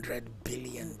 $100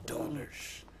 billion.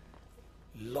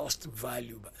 Lost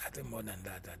value, but I think more than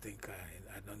that. I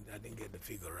didn't get the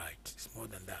figure right. It's more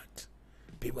than that.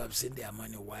 People have seen their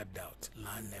money wiped out.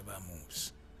 Land never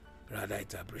moves. Rather,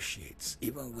 it appreciates.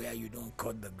 Even where you don't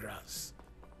cut the grass,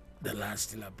 the land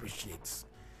still appreciates.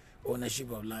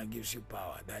 Ownership of land gives you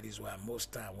power. That is why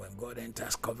most time when God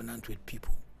enters covenant with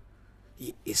people,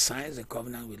 he signs a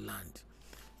covenant with land.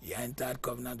 He entered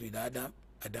covenant with Adam,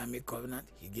 Adamic covenant,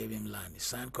 he gave him land. He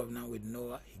signed covenant with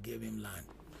Noah, he gave him land.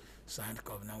 Signed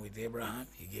covenant with Abraham,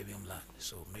 he gave him land.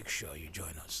 So make sure you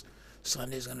join us.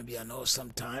 Sunday is going to be an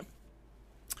awesome time.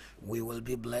 We will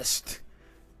be blessed.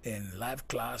 In live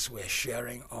class, we're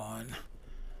sharing on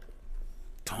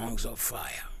tongues of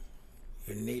fire.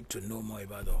 You need to know more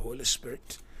about the Holy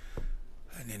Spirit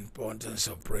and the importance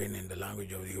of praying in the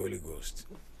language of the Holy Ghost.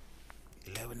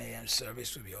 11 a.m.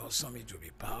 service will be awesome. It will be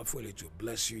powerful. It will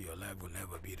bless you. Your life will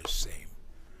never be the same.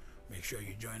 Make sure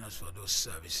you join us for those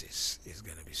services. It's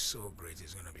going to be so great.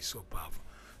 It's going to be so powerful.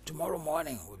 Tomorrow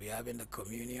morning, we'll be having the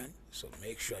communion, so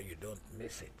make sure you don't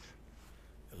miss it.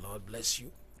 The Lord bless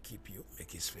you, keep you,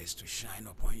 make his face to shine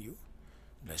upon you.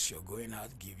 Bless your going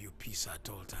out, give you peace at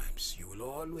all times. You will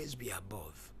always be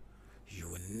above. You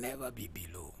will never be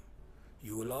below.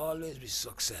 You will always be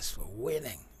successful,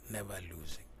 winning, never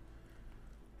losing.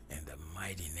 In the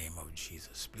mighty name of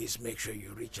Jesus. Please make sure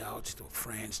you reach out to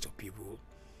friends, to people.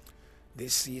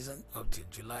 This season, up to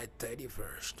July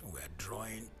 31st, we're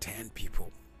drawing 10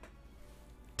 people.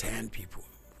 10 people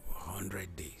for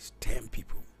 100 days. 10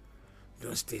 people.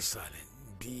 Don't stay silent.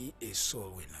 Be a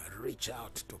soul winner. Reach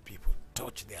out to people.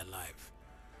 Touch their life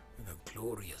with the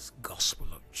glorious gospel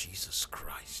of Jesus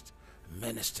Christ.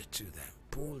 Minister to them.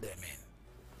 Pull them in.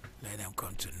 Let them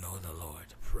come to know the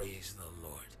Lord. Praise the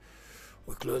Lord.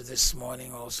 We close this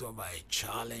morning also by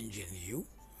challenging you.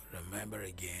 Remember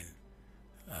again,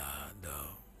 the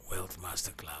Wealth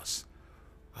Masterclass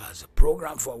has a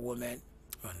program for women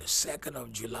on the 2nd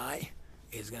of July.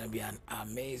 It's going to be an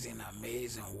amazing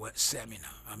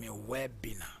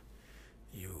webinar.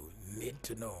 You need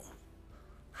to know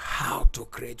how to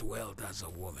create wealth as a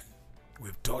woman.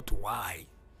 We've taught why.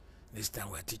 This time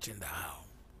we're teaching the how.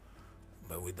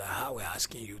 But with the how, we're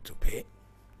asking you to pay.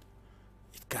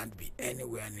 It can't be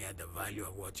anywhere near the value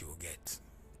of what you will get.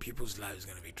 People's lives are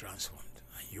going to be transformed,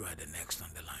 and you are the next on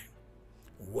the line.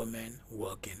 Women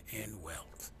working in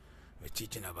wealth. We're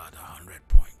teaching about 100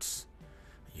 points.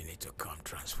 You need to come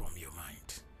transform your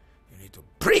mind. You need to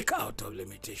break out of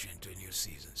limitation to new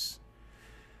seasons.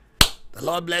 The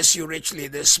Lord bless you richly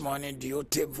this morning. Dios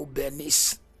te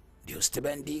vubenis. Dios te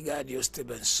bendiga. Dios te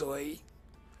bensoy.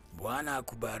 Bwana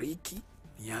akubariki.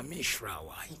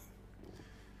 Nyamishrawai.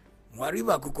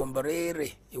 Mwariba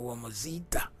kukombarere iwa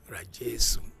muzita ra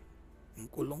Jesu.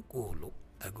 Nkulunkulu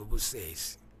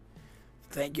agubusesi.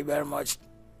 Thank you very much.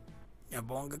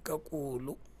 Nyabonga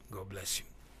kakulu. God bless you.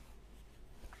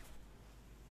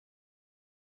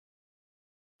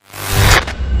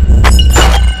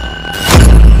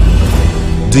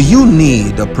 Do you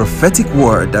need a prophetic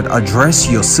word that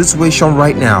addresses your situation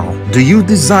right now? Do you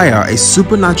desire a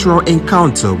supernatural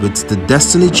encounter with the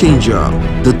destiny changer?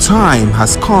 The time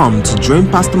has come to join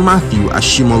Pastor Matthew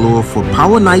Ashimolowo for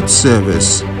Power Night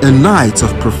service, a night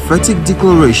of prophetic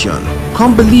declaration.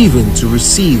 Come believing to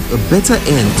receive a better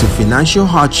end to financial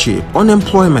hardship,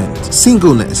 unemployment,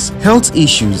 singleness, health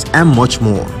issues, and much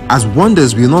more. As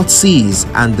wonders will not cease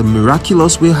and the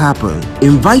miraculous will happen.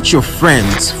 Invite your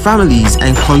friends, families,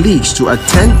 and colleagues to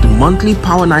attend the monthly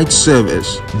Power Night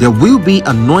service. There will be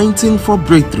anointing for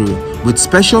breakthrough with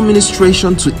special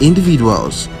ministration to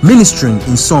individuals. Ministering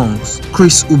in songs,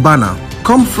 Chris Ubana.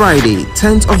 Come Friday,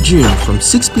 10th of June from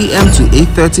 6 p.m. to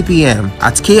 8:30 p.m.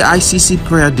 at KICC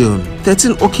Prayer Dome,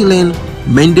 13 Oki Lane,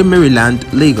 Mende, Maryland,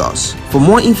 Lagos. For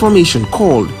more information,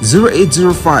 call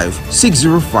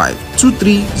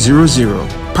 0805-605-2300.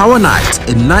 Power Night,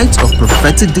 a night of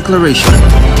prophetic declaration.